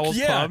from Yeah, Powell's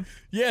yeah. Pub.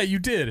 Yeah, you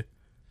did.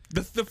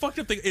 The fucked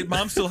up thing,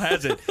 Mom still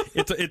has it.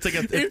 It's like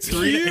a It's it's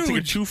like a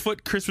huge.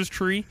 2-foot Christmas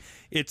tree.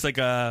 It's like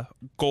a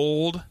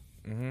gold,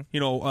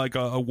 like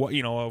a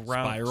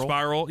round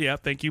spiral. Yeah,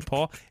 thank you,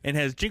 Paul. And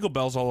has jingle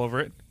bells all over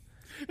it.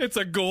 It's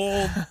a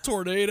gold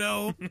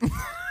tornado.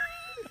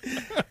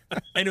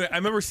 Anyway, I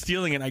remember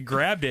stealing it. I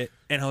grabbed it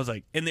and I was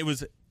like, and it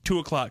was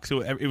 2:00,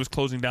 so it was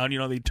closing down. You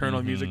know, they turn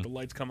on music, the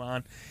lights come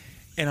on.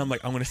 And I'm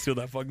like, I'm going to steal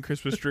that fucking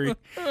Christmas tree.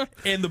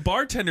 And the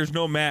bartenders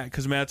know Matt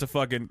because Matt's a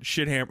fucking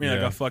shit hammer, like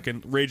Yeah. a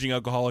fucking raging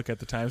alcoholic at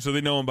the time. So they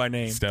know him by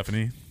name.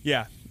 Stephanie.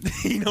 Yeah.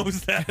 He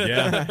knows that.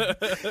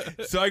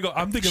 Yeah. So I go,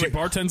 I'm thinking She like,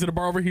 bartends at a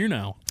bar over here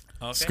now.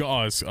 Okay.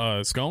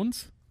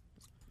 Scones?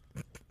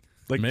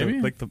 like maybe?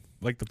 the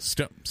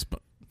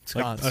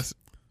Scones.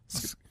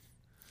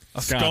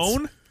 a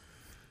stone.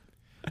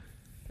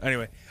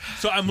 Anyway,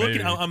 so I'm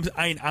looking,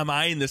 Maybe. I'm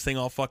eyeing this thing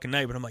all fucking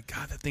night, but I'm like,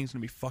 God, that thing's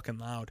gonna be fucking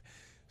loud.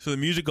 So the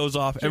music goes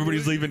off,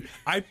 everybody's leaving.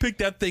 I picked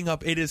that thing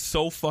up. It is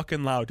so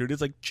fucking loud, dude. It's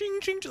like ching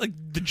ching, like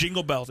the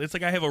jingle bells. It's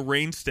like I have a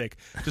rain stick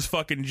just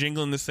fucking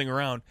jingling this thing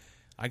around.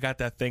 I got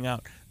that thing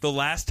out. The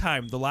last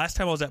time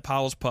I was at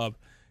Powell's Pub,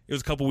 it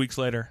was a couple weeks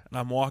later, and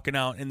I'm walking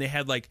out, and they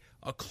had like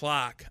a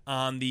clock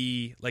on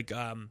the like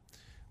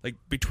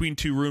between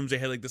two rooms. They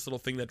had like this little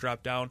thing that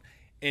dropped down,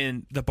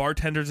 and the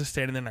bartenders are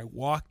standing there. And I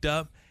walked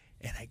up,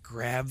 and I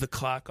grabbed the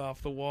clock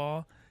off the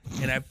wall,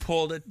 and I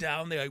pulled it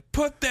down. They like,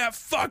 put that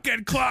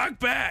fucking clock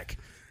back.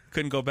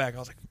 Couldn't go back. I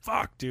was like,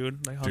 fuck,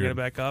 dude. And I hung it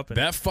back up. And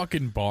That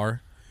fucking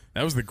bar,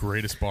 that was the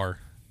greatest bar.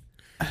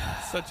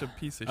 Such a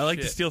piece of I like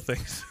shit. to steal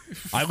things.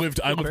 I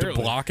lived a Barely.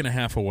 block and a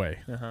half away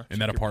in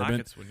that apartment.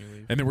 Pockets when you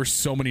leave. And there were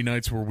so many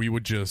nights where we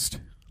would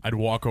I'd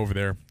walk over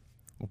there,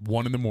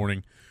 1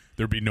 a.m.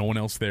 There'd be no one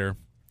else there.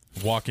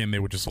 Walk in, they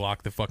would just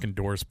lock the fucking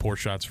doors, pour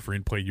shots for free,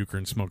 and play euchre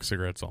and smoke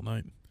cigarettes all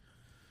night.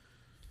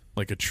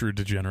 Like a true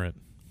degenerate.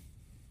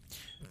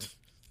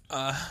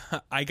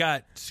 I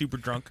got super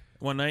drunk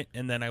one night,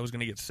 and then I was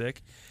going to get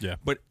sick. Yeah.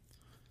 But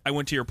I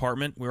went to your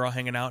apartment. We were all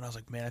hanging out, and I was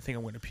like, man, I think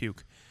I'm going to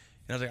puke.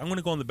 And I was like, I'm going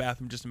to go in the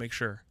bathroom just to make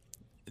sure.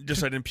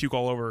 Just so I didn't puke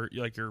all over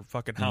like your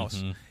fucking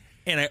house.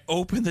 And I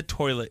opened the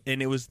toilet,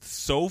 and it was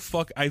so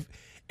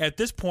at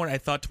this point, I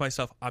thought to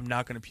myself, I'm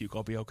not going to puke.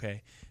 I'll be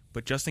okay.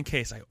 But just in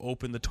case, I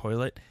opened the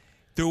toilet.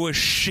 There was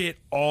shit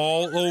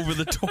all over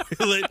the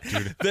toilet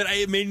that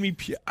it made me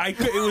puke.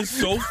 It was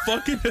so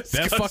fucking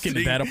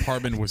disgusting. That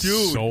apartment was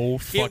Dude, so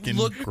fucking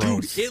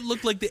gross. Dude, it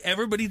looked like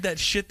everybody that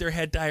shit there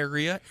had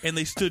diarrhea, and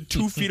they stood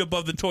 2 feet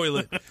above the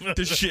toilet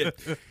to shit.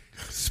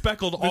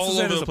 Speckled all is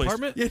at over his the place.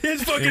 apartment? Yeah,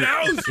 his fucking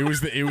house.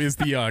 It was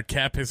the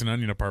cat piss and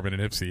onion apartment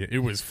in Ipsy. It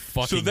was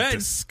fucking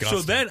disgusting.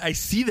 So then I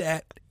see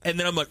that, and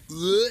then I'm like,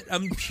 ugh,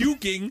 I'm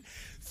puking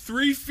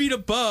 3 feet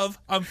above.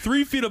 I'm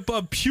 3 feet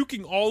above,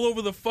 puking all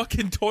over the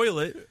fucking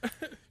toilet.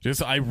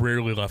 I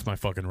rarely left my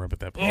fucking room at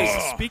that place.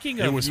 Speaking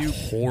It of was you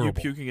horrible.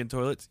 puking in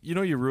toilets, you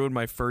know you ruined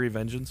my Furry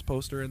Vengeance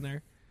poster in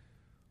there?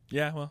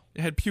 Yeah, well,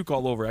 It had puke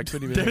all over. I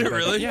couldn't even. Did hang it back up.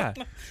 really? Yeah.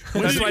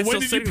 When That's did- why it's when still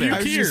did you sitting puke there. I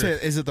was here? just saying,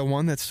 is it the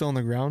one that's still on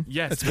the ground?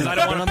 Yes, It's 'cause been I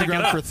don't wanna on the pick it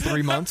ground up. for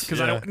 3 months. Because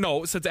I don't.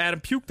 No, since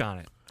Adam puked on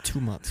it. 2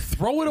 months.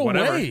 Throw it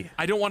Whatever. away.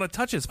 I don't want to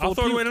touch it. It's full I'll of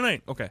throw it puke. away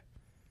tonight. Okay.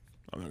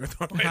 I'm not gonna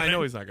throw it away. I know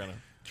tonight. he's not gonna.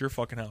 It's your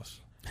fucking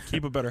house.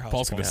 Keep a better house.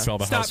 Paul's going to Paul. sell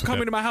the Stop house with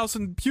coming it. to my house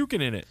and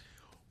puking in it.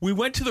 We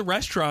went to the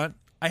restaurant.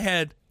 I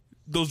had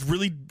those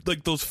really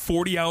like those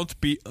 40-ounce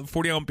beers,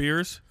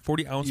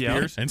 40-ounce Yeah.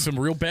 beers. And some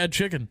real bad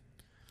chicken.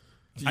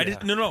 I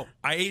didn't. No.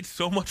 I ate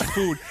so much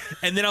food,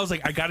 and then I was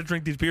like, I got to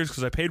drink these beers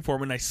because I paid for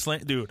them, and I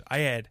slammed. Dude, I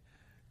had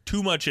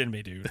too much in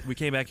me, dude. We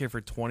came back here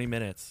for 20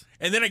 minutes.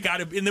 And then I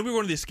got it, and then we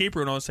went to the escape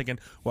room, and I was thinking,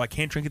 well, I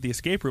can't drink at the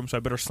escape room, so I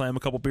better slam a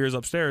couple beers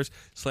upstairs.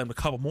 Slammed a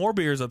couple more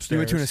beers upstairs. You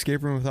went to an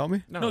escape room without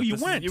me? No, you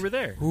went. You were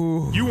there.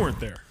 You weren't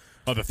there.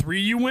 Oh, the 3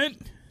 you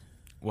went?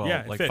 Well,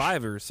 Yeah, like fish.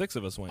 5 or 6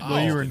 of us went.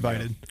 Well, you were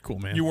invited. Cool,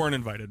 man. You weren't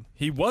invited.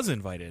 He was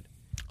invited.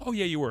 Oh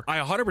yeah, you were. I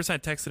 100%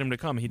 texted him to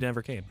come. He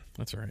never came.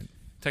 That's all right.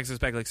 Texted us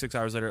back like 6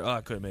 hours later. Oh, I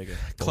couldn't make it.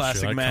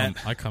 Classic Bullshit.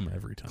 Matt. I come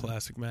every time.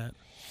 Classic Matt.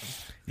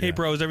 Hey, Yeah.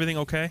 bro, is everything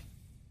okay?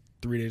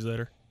 3 days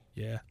later.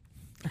 Yeah.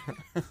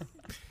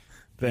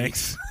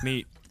 Thanks.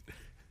 Neat.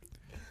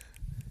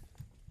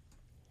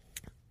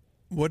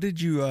 What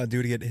did you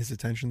do to get his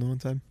attention the one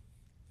time?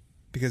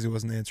 Because he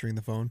wasn't answering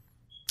the phone.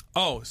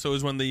 Oh, so it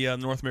was when the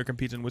North American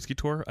Pizza and Whiskey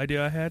Tour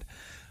idea I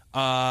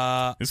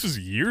had. This was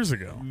years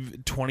ago.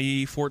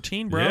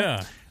 2014, bro.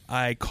 Yeah.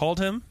 I called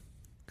him.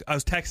 I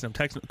was texting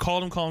him.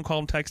 Called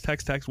him,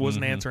 text.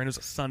 Wasn't answering. It was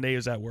a Sunday. He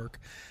was at work.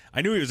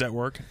 I knew he was at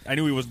work. I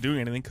knew he wasn't doing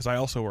anything because I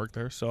also worked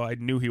there. So I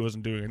knew he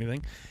wasn't doing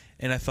anything.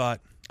 And I thought,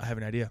 I have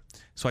an idea.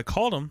 So I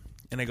called him,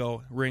 and I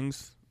go,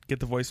 rings, get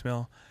the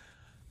voicemail.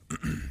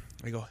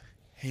 I go,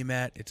 "Hey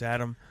Matt, it's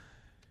Adam,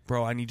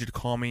 bro. I need you to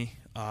call me.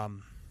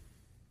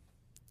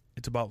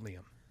 It's about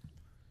Liam.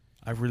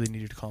 I really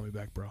need you to call me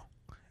back, bro."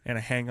 And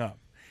I hang up.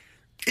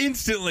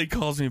 Instantly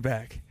calls me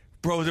back,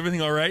 "Bro, is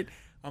everything all right?"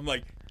 I'm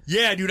like,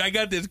 "Yeah, dude, I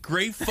got this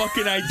great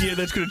fucking idea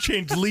that's gonna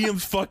change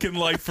Liam's fucking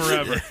life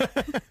forever.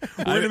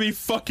 We're gonna be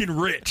fucking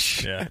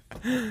rich." Yeah.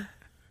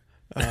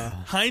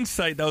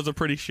 Hindsight, that was a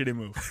pretty shitty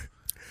move.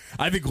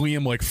 I think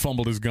Liam like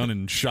fumbled his gun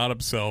and shot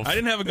himself. I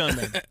didn't have a gun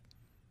then.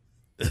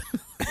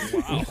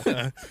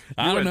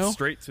 I don't know.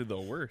 Straight to the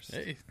worst.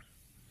 I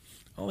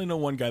only know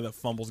one guy that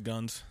fumbles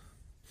guns,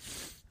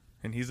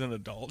 and he's an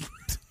adult.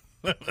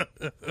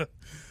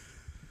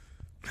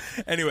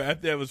 Anyway,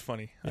 that was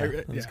funny. Yeah,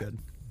 that was good.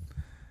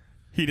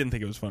 He didn't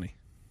think it was funny.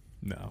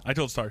 No. I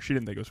told Star she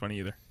didn't think it was funny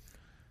either.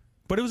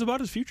 But it was about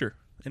his future,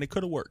 and it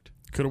could have worked.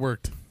 Could have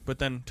worked. But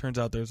then turns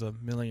out there's a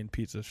million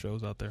pizza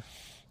shows out there.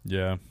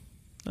 Yeah.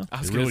 I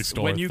was It gonna really s-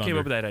 stole when our you came thunder.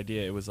 up with that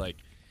idea, it was like,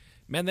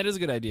 man, that is a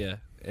good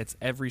idea. It's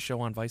every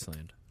show on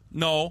Viceland.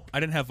 No, I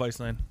didn't have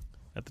Viceland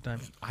at the time.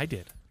 I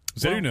did.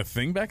 Was that even a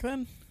thing back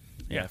then?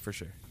 Yeah, for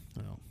sure.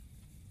 No.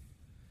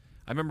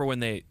 I remember when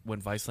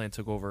Viceland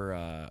took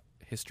over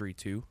History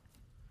 2.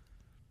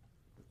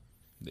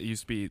 It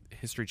used to be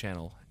History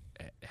Channel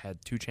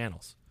had 2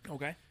 channels.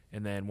 Okay.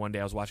 And then one day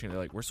I was watching it,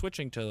 they're like, we're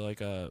switching to like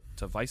to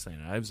Viceland.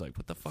 And I was like,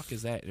 what the fuck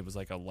is that? It was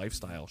like a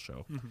lifestyle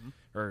show.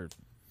 Or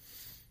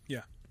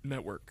Yeah.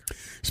 network.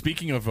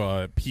 Speaking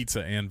of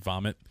pizza and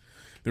vomit,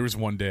 there was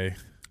one day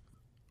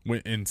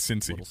in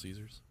Cincy. Little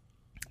Caesars.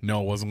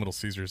 No, it wasn't Little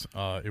Caesars.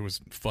 It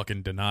was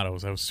fucking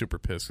Donato's. I was super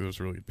pissed 'cause it was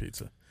really good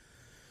pizza.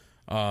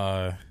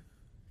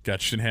 Got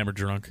shit hammered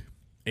drunk.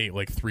 Ate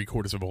like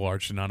 3/4 of a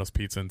large Donato's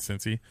pizza in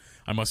Cincy.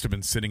 I must have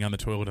been sitting on the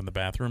toilet in the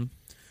bathroom,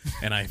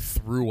 and I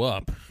threw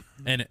up.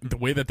 And the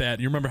way that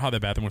you remember how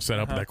that bathroom was set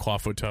up with that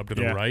clawfoot tub to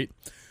the Yeah. right?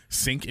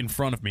 Sink in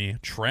front of me,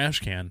 trash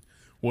can.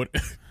 What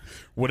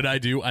did I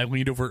do? I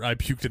leaned over, I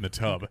puked in the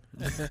tub.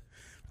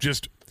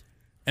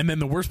 And then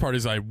the worst part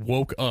is I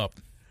woke up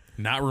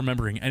not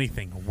remembering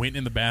anything, went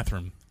in the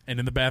bathroom, and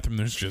in the bathroom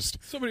there's just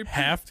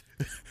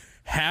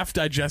half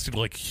digested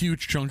like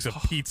huge chunks of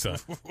pizza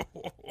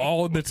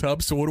all in the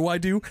tub. So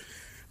what do?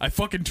 I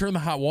fucking turn the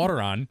hot water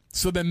on,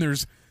 so then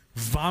there's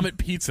vomit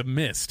pizza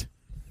mist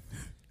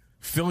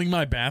filling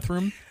my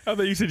bathroom. I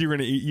thought you said you were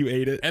going to eat. You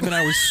ate it. And then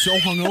I was so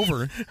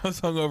hungover. I was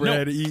hungover. I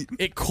had to eat.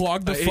 It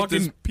clogged the I ate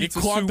this fucking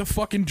pizza the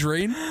fucking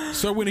drain.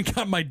 So I went and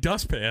got my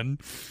dustpan,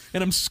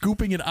 and I'm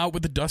scooping it out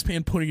with the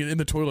dustpan, putting it in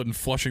the toilet, and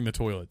flushing the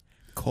toilet.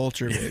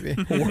 Culture, baby.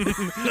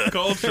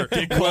 Culture.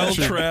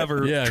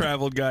 cultured. Yeah.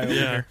 Traveled guy over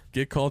here.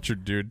 Get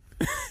cultured, dude.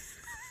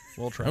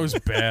 Well That traveled. was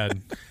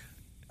bad.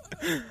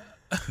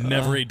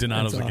 Never ate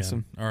Donato's that's again.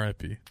 awesome.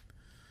 R.I.P.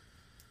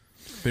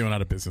 They went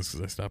out of business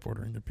because I stopped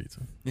ordering their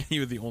pizza.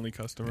 You were the only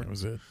customer. That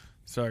was it.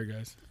 Sorry,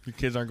 guys. Your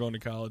kids aren't going to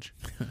college.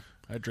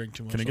 I drink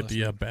too much. Can I get last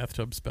the night.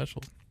 bathtub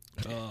special?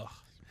 Ugh.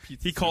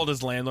 He called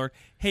his landlord.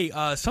 Hey,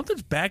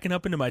 something's backing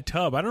up into my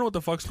tub. I don't know what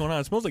the fuck's going on.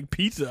 It smells like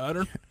pizza. I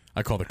don't.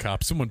 I called the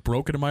cops. Someone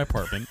broke into my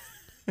apartment.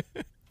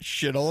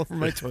 Shit all over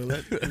my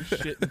toilet.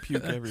 Shit and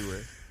puke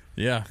everywhere.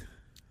 Yeah.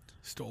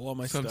 Stole all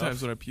my Sometimes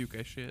stuff. when I puke,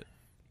 I shit.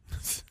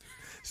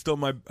 Stole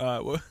my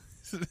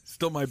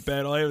stole my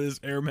bed. All I have is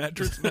air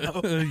mattress now.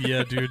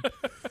 Yeah, dude.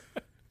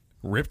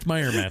 Ripped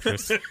my air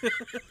mattress.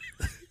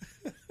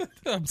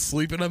 I'm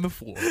sleeping on the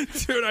floor.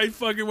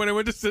 Dude, when I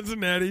went to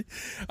Cincinnati,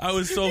 I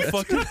was so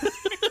fucking.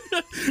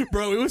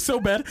 Bro, it was so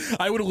bad.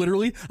 I'd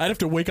have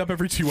to wake up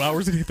every 2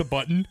 hours and hit the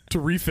button to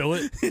refill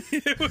it.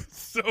 It was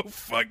so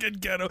fucking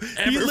ghetto.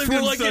 He lived for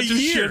in like such a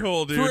year.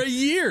 shithole, dude. For a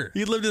year.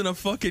 He lived in a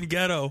fucking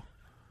ghetto.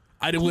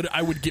 I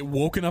would get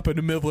woken up in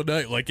the middle of the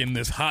night like in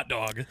this hot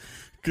dog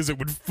because it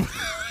would.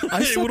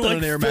 I it slept would on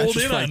an air fold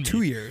mattress in for on like me.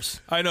 2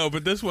 years. I know,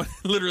 but this one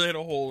literally had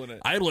a hole in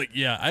it. I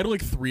had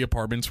like 3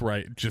 apartments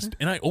where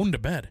and I owned a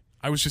bed.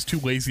 I was just too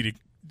lazy to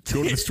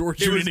go to the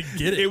storage unit and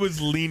get it. It was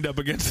leaned up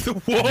against the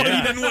wall.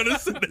 Yeah. He didn't want to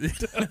sit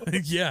it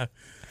down. Yeah.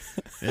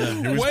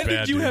 It was When bad,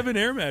 did you dude. have an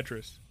air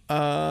mattress?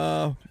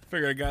 When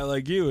Figure a guy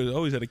like you has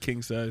always had a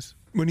king size.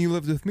 you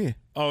lived with me.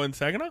 Oh, in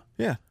Saginaw?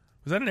 Yeah.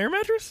 Was that an air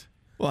mattress?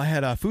 Well, I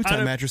had a futon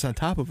don't- mattress on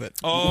top of it.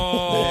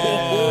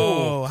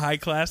 Oh, high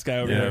class guy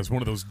over Yeah, it there. was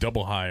one of those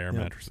double high air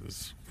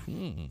mattresses.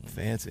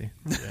 Fancy.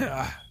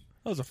 That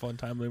was a fun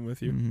time living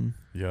with you.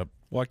 Mm-hmm. Yep.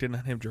 Walked in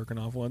on him jerking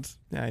off once.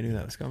 Yeah, I knew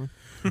that was coming.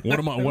 One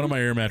of my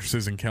air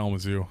mattresses in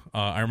Kalamazoo.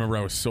 I remember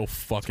I was so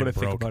fucking That's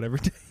what I think broke. about every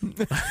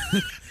day.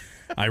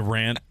 I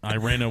ran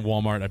to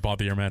Walmart. I bought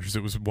the air mattress.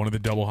 It was one of the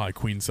double high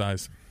queen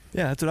size,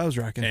 Yeah, that's what I was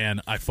rocking.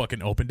 and I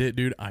fucking opened it,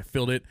 dude. I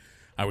filled it.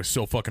 I was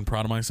so fucking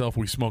proud of myself.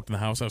 We smoked in the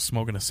house. I was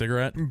smoking a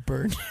cigarette.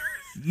 Burn.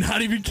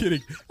 Not even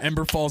kidding.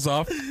 Ember falls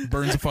off,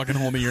 burns a fucking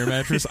hole in the air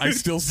mattress. I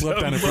still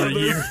slept on it for a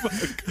year.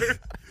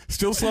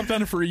 Still slept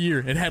on it for a year.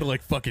 It had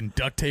like fucking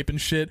duct tape and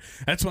shit.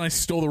 That's when I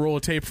stole the roll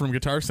of tape from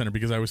Guitar Center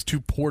because I was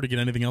too poor to get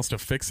anything else to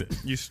fix it.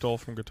 You stole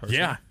from Guitar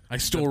Yeah, I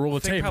stole a roll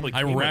of thing tape. probably I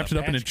came with wrapped a it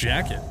up in a patch.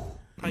 jacket.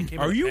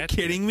 Are you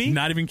kidding me?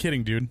 Not even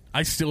kidding, dude.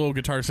 I still owe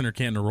Guitar Center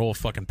Canton a roll of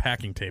fucking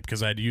packing tape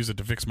because I had to use it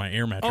to fix my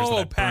air mattress. that Oh,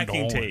 I burned a packing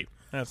hole in. tape.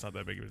 That's not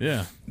that big of a deal.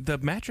 Yeah. The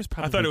mattress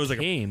probably thought it was like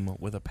a- came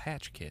with a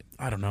patch kit.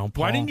 I don't know.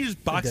 Why Paul. didn't you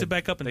just box it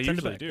back up and They send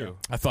it usually back? do.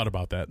 I thought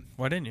about that.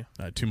 Why didn't you?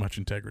 Too much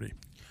integrity.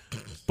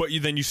 But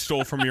then you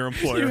stole from your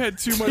employer. You had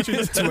too much.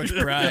 Too much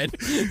pride.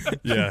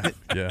 Yeah.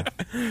 Yeah.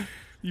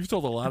 You've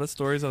told a lot of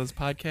stories on this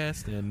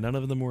podcast, and none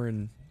of them were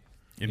in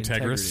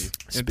Integris. integrity.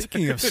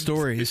 Speaking of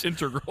stories,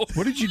 Integral.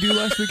 what did you do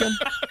last weekend?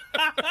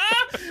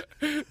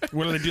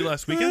 What did I do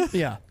last weekend?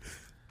 Yeah.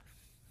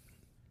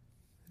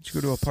 Did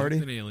you go to a party?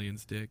 Sucked an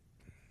alien's dick.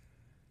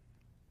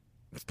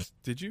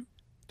 Did you?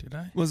 Did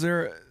I? Was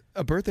there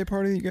a birthday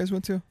party that you guys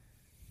went to?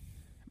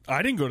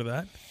 I didn't go to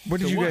that. What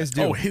did To you what? guys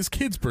do? Oh, his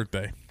kid's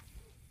birthday.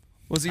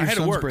 Was it I your had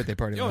to son's work. birthday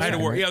party? I last had to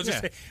night, work. right? Yeah, I was just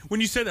saying,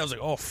 when you said that, I was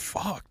like, oh,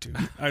 fuck, dude.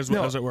 I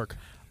was at work.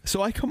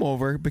 So I come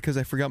over because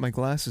I forgot my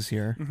glasses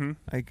here. Mm-hmm.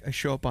 I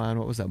show up on,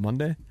 what was that,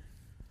 Monday?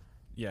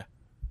 Yeah.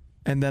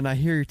 And then I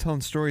hear you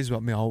telling stories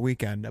about me all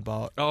weekend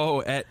about...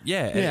 Oh, at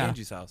Yeah.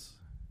 Angie's house.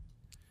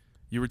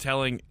 You were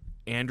telling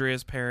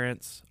Andrea's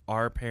parents,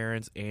 our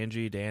parents,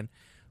 Angie, Dan,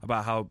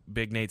 about how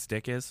big Nate's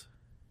dick is.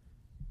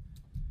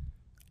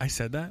 I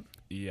said that?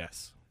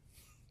 Yes.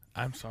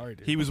 I'm sorry,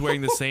 dude. He was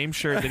wearing the same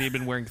shirt that he'd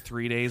been wearing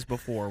 3 days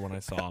before when I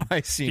saw him. I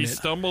seen He it.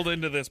 stumbled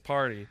into this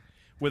party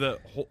with a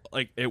whole,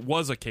 it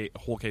was a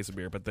whole case of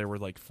beer, but there were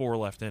like 4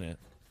 left in it.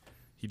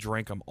 He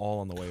drank them all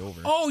on the way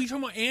over. Oh, you're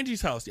talking about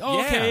Angie's house. Oh,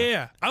 Yeah. okay,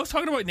 yeah. I was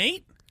talking about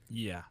Nate.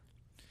 Yeah.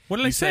 What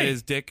did You I said say?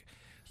 his dick.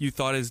 You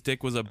thought his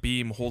dick was a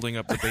beam holding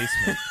up the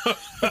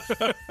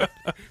basement.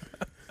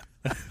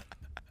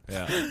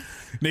 Yeah.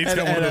 Nate's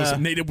got one of those.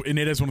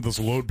 Nate has one of those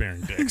load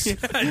bearing dicks.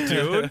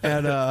 Dude.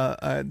 At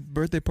a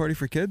birthday party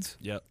for kids?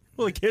 Yep.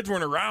 Well, the kids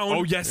weren't around.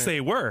 Oh, yes,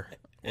 they were.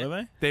 Were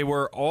they? They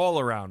were all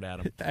around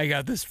Adam. I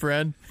got this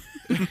friend.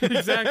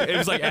 Exactly. It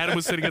was like Adam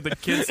was sitting at the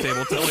kids'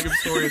 table telling him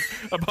stories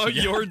about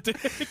your dick.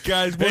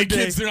 Guys, Hey one day.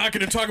 kids, they're not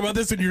going to talk about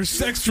this in your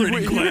sex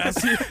training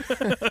class.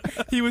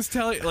 He was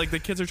telling, like, the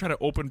kids are trying to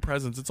open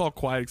presents. It's all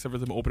quiet except for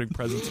them opening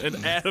presents,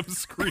 and Adam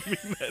screaming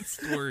that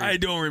story. I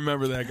don't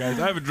remember that, guys.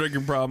 I have a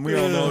drinking problem. We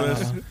all know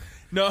this.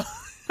 No,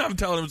 I'm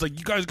telling him, it's like,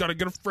 you guys got to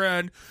get a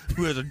friend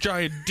who has a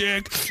giant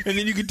dick, and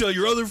then you can tell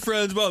your other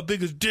friends about how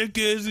big his dick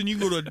is, and you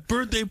go to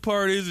birthday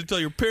parties and tell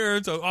your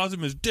parents how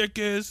awesome his dick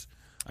is.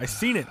 I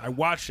seen it. I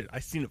watched it. I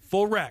seen it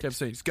full rack. kept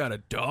saying, he's got a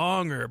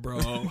donger, bro.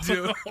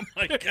 Dude, oh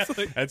my God.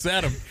 That's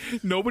Adam.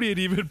 Nobody had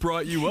even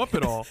brought you up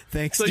at all.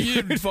 Thanks, So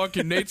dude. you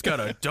fucking Nate's got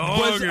a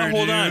donger,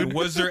 Hold dude. on.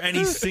 Was there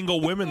any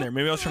single women there?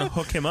 Maybe I was trying to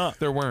hook him up.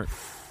 There weren't.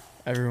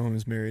 Everyone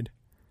was married.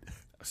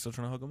 Still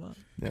trying to hook him up?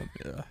 Yep.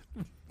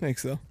 Yeah.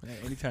 Thanks, though. Yeah,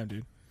 anytime,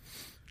 dude.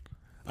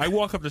 I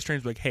walk up to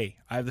strangers like, hey,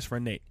 I have this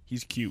friend Nate.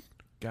 He's cute.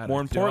 Got More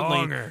a importantly,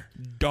 donger.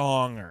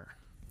 donger.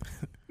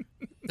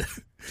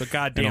 So And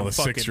goddamn all the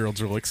fucking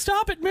 6-year-olds are like,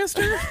 "Stop it,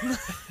 mister."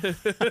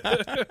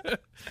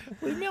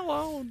 Leave me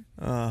alone.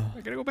 I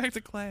gotta go back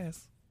to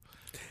class.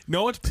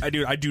 No, I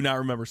do not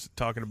remember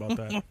talking about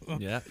that.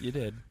 Yeah, you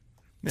did.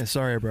 Yeah,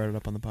 sorry I brought it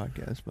up on the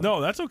podcast. But No,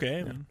 that's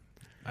okay. Man.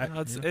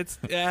 No, it's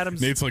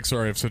Adam's. Nate's like,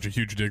 "Sorry, I have such a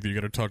huge dick that you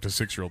got to talk to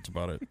 6-year-olds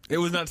about it." It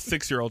was not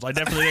 6-year-olds. I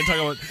definitely didn't talk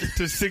about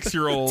to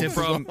 6-year-olds.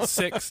 from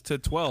 6 to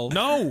 12.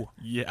 No.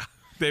 Yeah.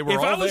 They were If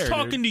all I was there,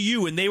 talking dude. to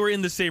you and they were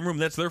in the same room,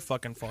 that's their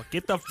fucking fault.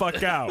 Get the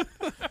fuck out.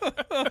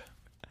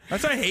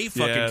 That's why I hate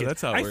fucking Yeah, kids.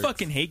 that's how it I works.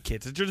 fucking hate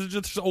kids. They're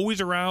just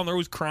always around. They're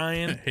always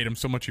crying. Hate him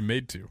so much he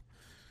made to.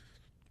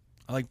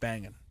 I like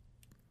banging.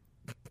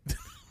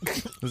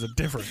 There's a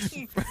difference.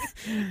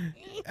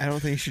 I don't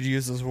think you should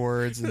use those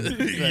words in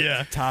that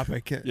Yeah.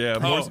 topic. Yeah,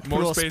 Oh, more, put a more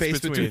little space,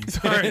 between.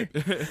 Sorry.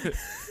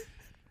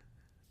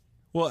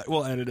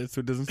 We'll edit it so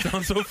it doesn't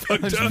sound so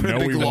fucked Just up. put a No,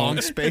 big we long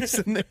won't. space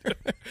in there.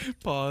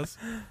 Pause.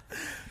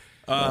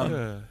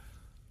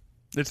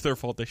 It's their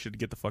fault. They should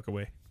get the fuck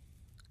away.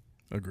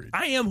 Agreed.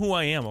 I am who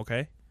I am,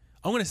 okay?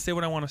 I'm going to say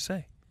what I want to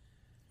say.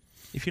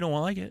 If you don't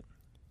like it,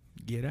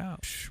 get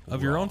out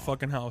of your own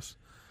fucking house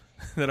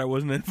that I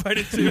wasn't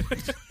invited to.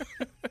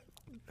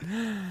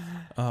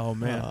 Oh,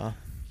 man.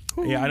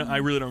 Yeah, I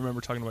really don't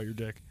remember talking about your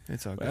dick.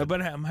 It's all good.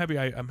 But I'm happy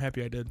I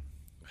did.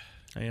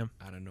 I am.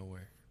 Out of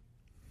nowhere.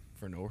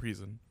 For no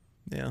reason.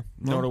 Yeah.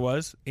 You know what it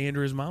was?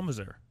 Andrew's mom was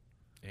there.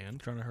 And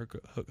Trying to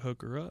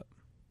hook her up.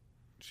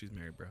 she's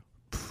married, bro.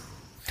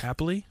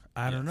 Happily?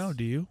 I don't Yes. know.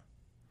 Do you?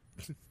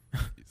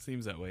 It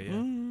seems that way,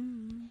 yeah.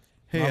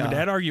 Hey, Mom and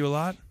Dad argue a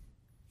lot.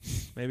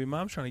 Maybe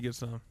Mom's trying to get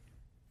some.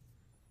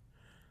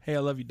 Hey, I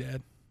love you,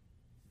 Dad.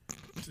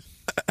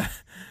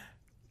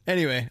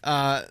 Anyway,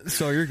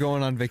 so you're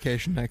going on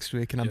vacation next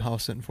week, and I'm Yep.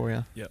 house sitting for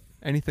you. Yep.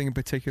 Anything in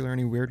particular?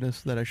 Any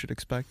weirdness that I should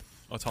expect?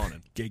 Oh, it's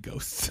Holland. Gay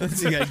ghosts.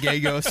 You got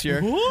gay ghosts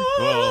here.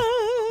 Well,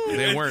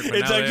 they weren't, but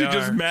It's now actually they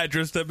just are. Matt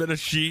dressed up in a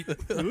sheet.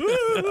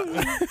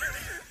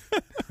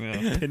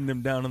 Pinning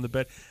him down on the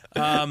bed.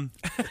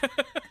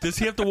 Does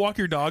he have to walk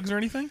your dogs or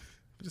anything?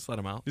 Just let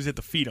him out. Does he have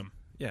to feed them?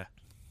 Yeah.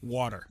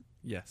 Water.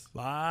 Yes. A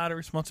lot of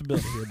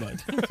responsibility here,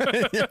 bud.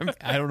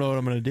 I don't know what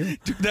I'm gonna do.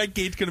 Dude, that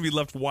gate's going to be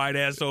left wide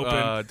ass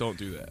open. Don't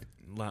do that.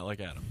 Not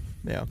like Adam.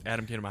 Yeah.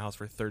 Adam came to my house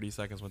for 30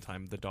 seconds one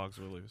time. The dogs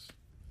were loose.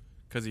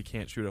 Because he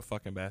can't shoot a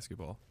fucking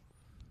basketball.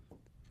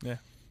 Yeah.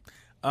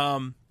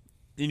 And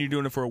you're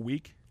doing it for a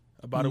week?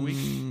 About a week,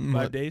 5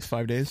 what, days.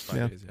 5 days. 5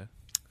 yeah. days, yeah.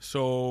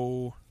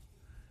 So,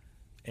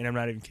 and I'm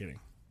not even kidding.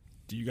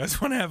 Do you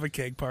guys want to have a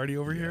keg party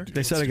over here?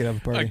 They said I could have a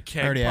party. A I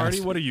keg already party?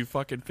 asked. What are you,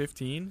 fucking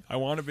 15? I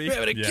want to be.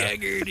 Having a Yeah.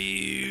 kegger,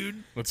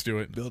 dude. Let's do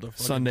it. Build a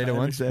fucking Sunday to time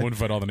Wednesday. We'll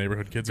invite all the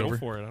neighborhood kids Go over.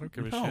 for it. I don't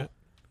give a No. shit.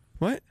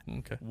 What?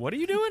 Okay. What are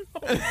you doing?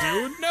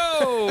 Dude,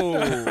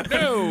 no.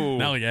 No.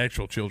 Not like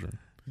actual children.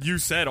 You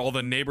said all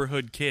the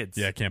neighborhood kids.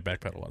 Yeah, I can't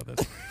backpedal a lot of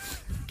this.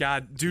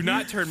 God, do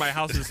not turn my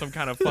house into some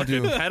kind of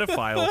fucking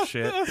pedophile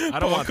shit. I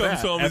don't Paul want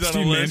comes that. home, he's on a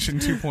Epstein list.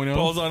 Mansion 2.0.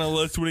 Paul's on a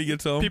list when he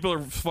gets home. People are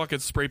fucking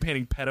spray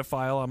painting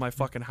pedophile on my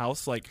fucking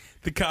house. Like,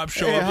 The cops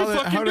show Hey,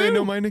 up. how do they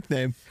know my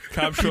nickname?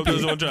 Cops show up.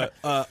 There's a bunch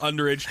of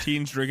underage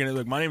teens drinking it.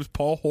 Like, my name's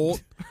Paul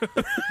Holt.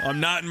 I'm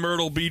not in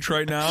Myrtle Beach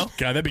right now.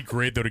 God, that'd be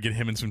great though to get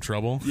him in some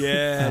trouble.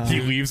 Yeah,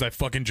 He leaves. I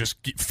fucking just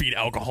feed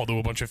alcohol to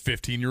a bunch of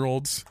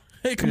 15-year-olds.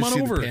 Hey, come You on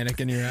see over. the panic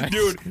in your eyes.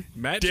 dude.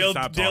 Matt Dale just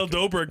stopped Dale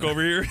talking. Dobrik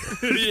over here.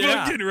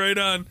 Yeah. Fucking right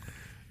on.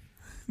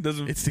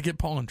 Doesn't It's to get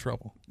Paul in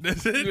trouble.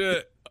 is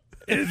it?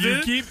 Is You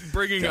it? keep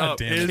bringing God up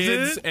damn it.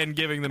 kids Is it? and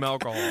giving them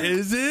alcohol.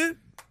 Is it?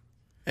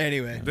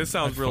 Anyway, This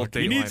sounds real fuck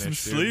you. You need Dateline-ish, some dude.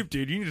 sleep,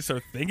 dude. You need to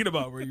start thinking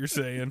about what you're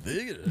saying.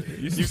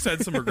 You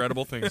said some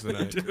regrettable things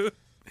tonight.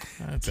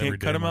 That's every Can't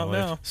day cut of him my out life.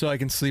 now. so I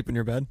can sleep in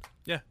your bed?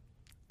 Yeah.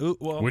 Ooh,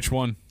 well, Which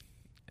one?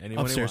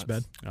 Anyone he Upstairs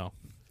wants. bed. Oh.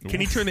 can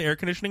you turn the air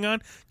conditioning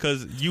on?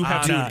 Because you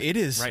have Dude, not. It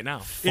is Right now.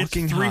 It's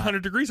fucking 300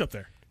 hot. degrees up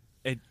there.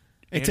 It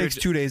Andrew takes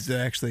j- 2 days to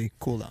actually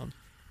cool down.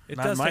 It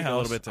Not does in my take house. a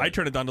little bit to... I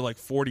turn it down to like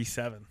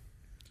 47.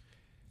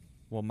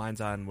 Well, mine's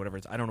on whatever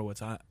it's... I don't know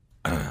what's on.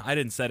 I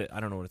didn't set it. I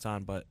don't know what it's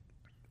on, but...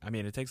 I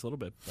mean, it takes a little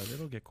bit, but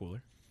it'll get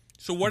cooler.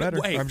 So what?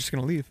 Better. Hey, I'm just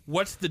gonna leave.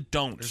 what's the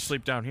don't? Just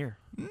sleep down here.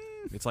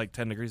 It's like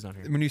 10 degrees down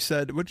here. When you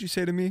said, what did you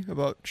say to me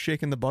about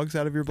shaking the bugs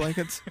out of your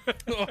blankets?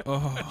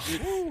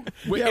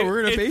 Yeah,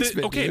 we're in a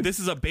basement. Okay, dude. this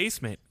is a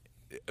basement.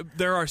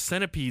 There are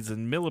centipedes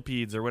and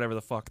millipedes or whatever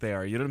the fuck they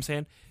are. You know what I'm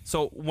saying?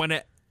 So when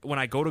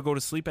I go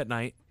to sleep at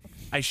night,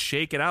 I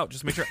shake it out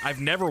just to make sure. I've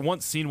never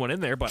once seen one in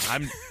there, but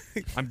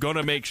I'm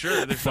gonna make sure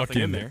there's nothing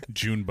Fucking in there.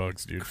 June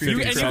bugs, dude. You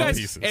 50 guys,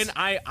 pieces. and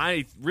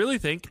I really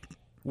think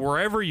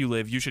wherever you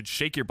live, you should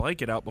shake your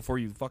blanket out before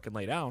you fucking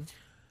lay down.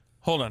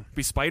 Hold on.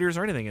 Be spiders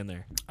or anything in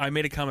there. I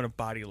made a comment of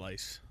body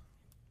lice.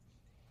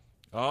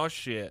 Oh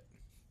shit.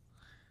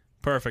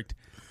 Perfect.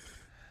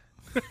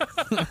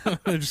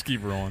 Just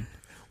keep rolling.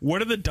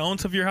 What are the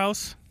don'ts of your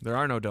house? There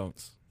are no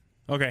don'ts.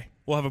 Okay,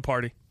 we'll have a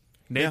party.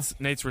 Nate's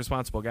a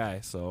responsible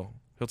guy, so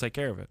he'll take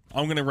care of it.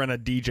 I'm gonna rent a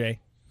DJ.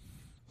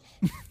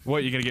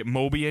 What, you gonna get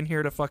Moby in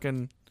here to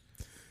fucking...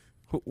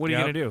 What are you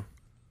Yep. gonna do?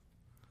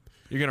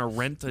 You're gonna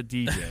rent a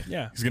DJ.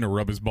 Yeah. He's gonna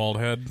rub his bald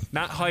head.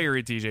 Not hire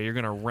a DJ, you're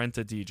gonna rent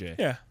a DJ.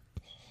 Yeah.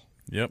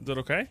 Yep. Is that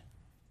okay?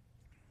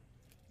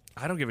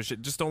 I don't give a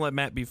shit. Just don't let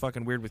Matt be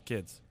fucking weird with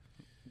kids.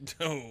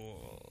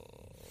 Oh.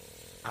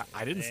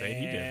 I didn't say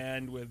he did.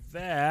 And with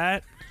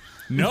that,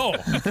 No,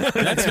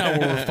 that's not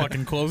where we're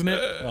fucking closing it.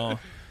 oh,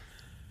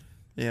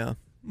 Yeah.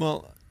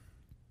 Well,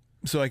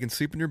 so I can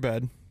sleep in your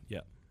bed.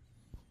 Yeah.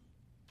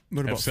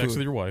 What Have about sex food?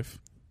 with your wife.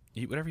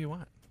 Eat whatever you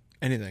want.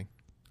 Anything.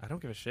 I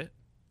don't give a shit.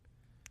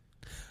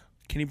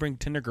 can you bring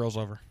Tinder girls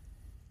over?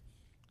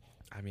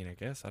 I mean, I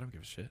guess. I don't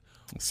give a shit.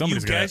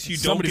 Somebody's guess you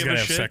don't somebody's give a gotta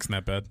have shit? sex in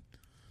that bed.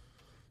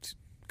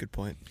 Good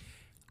point.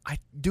 I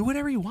do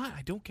whatever you want.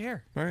 I don't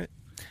care. All right.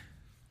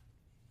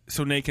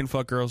 So Nate can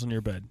fuck girls in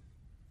your bed,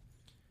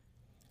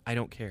 I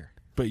don't care.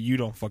 but you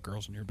don't fuck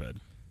girls in your bed.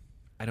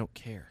 I don't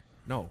care.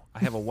 No, I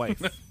have a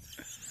wife.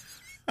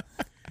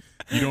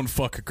 You don't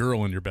fuck a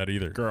girl in your bed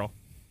either. Girl.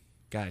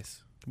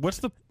 Guys. What's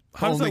the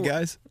how does Only that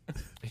guys.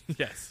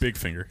 Yes. Big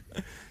finger.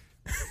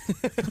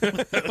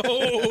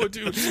 Oh,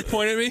 dude,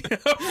 point at me.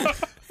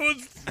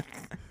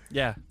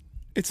 Yeah.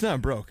 It's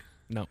not broke.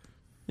 No.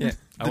 Yeah.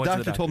 I The went to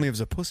doctor the told me it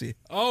was a pussy.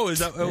 Oh, is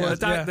that?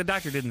 The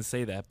doctor didn't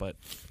say that, but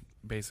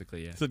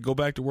basically, yeah. Said go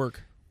back to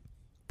work.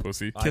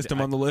 Pussy. Kissed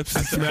him on the lips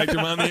and smacked him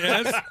on the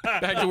ass.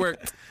 Back to work.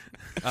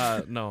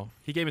 No.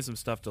 He gave me some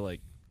stuff to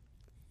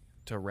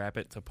wrap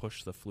it to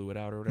push the fluid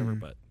out or whatever,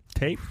 but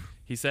Tape.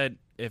 he said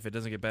if it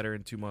doesn't get better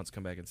in 2 months,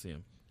 come back and see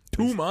him.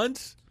 2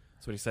 months.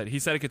 That's what he said. He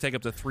said it could take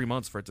up to 3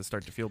 months for it to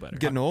start to feel better.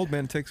 Getting old,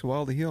 man, it takes a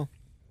while to heal.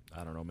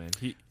 I don't know, man.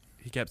 He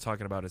kept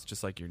talking about it's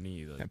just like your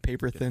knee. Like, Got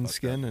paper get thin fucked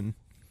skin up. and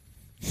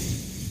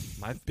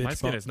My Bitch,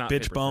 skin is not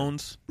bitch paper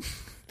bones.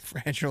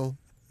 fragile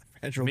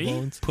Me?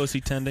 bones. Pussy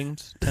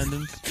tendons.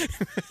 thin.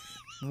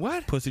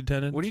 What? Pussy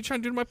tendons. What are you trying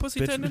to do to my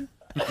pussy Bitch- tendon?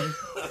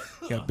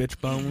 Got bitch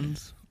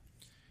bones.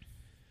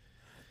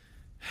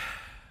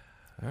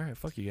 All right,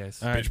 fuck you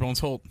guys. All right. Bitch Bones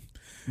Holt.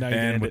 Now you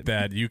can And end with it.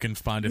 that, you can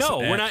find us. No,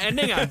 at, we're not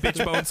ending on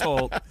bitch bones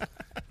Holt.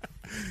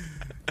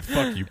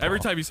 Fuck you, Paul. Every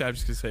time you say, I'm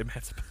just gonna say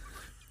Matt's.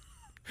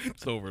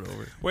 It's over and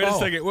over. Wait a Oh.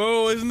 second.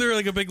 Whoa, isn't there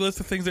like a big list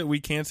of things that we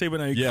can't say, but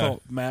now you Yeah. can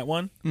call Matt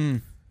one?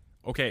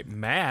 Okay,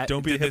 Matt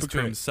Don't be a did this to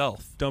hypocrite.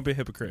 himself. Don't be a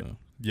hypocrite.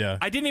 Yeah.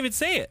 I didn't even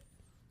say it.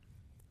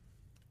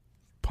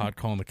 Pot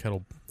calling the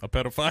kettle a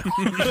pedophile.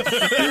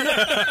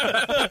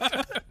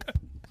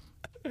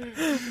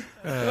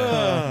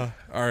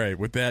 All right.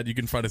 With that, you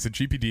can find us at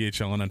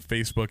GPDHLN on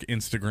Facebook,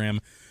 Instagram,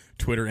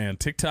 Twitter, and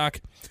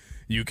TikTok.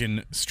 You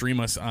can stream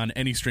us on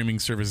any streaming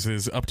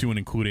services up to and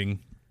including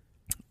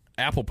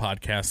Apple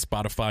Podcasts,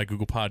 Spotify,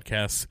 Google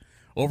Podcasts,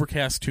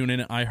 Overcast,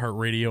 TuneIn,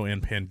 iHeartRadio,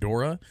 and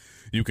Pandora.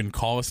 You can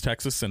call us,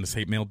 text us, send us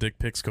hate mail, dick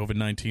pics,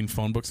 COVID-19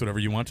 phone books, whatever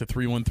you want, to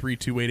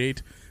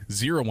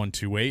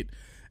 313-288-0128.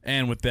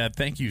 And with that,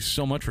 thank you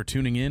so much for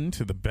tuning in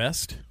to the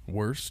Best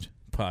Worst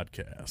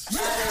Podcast.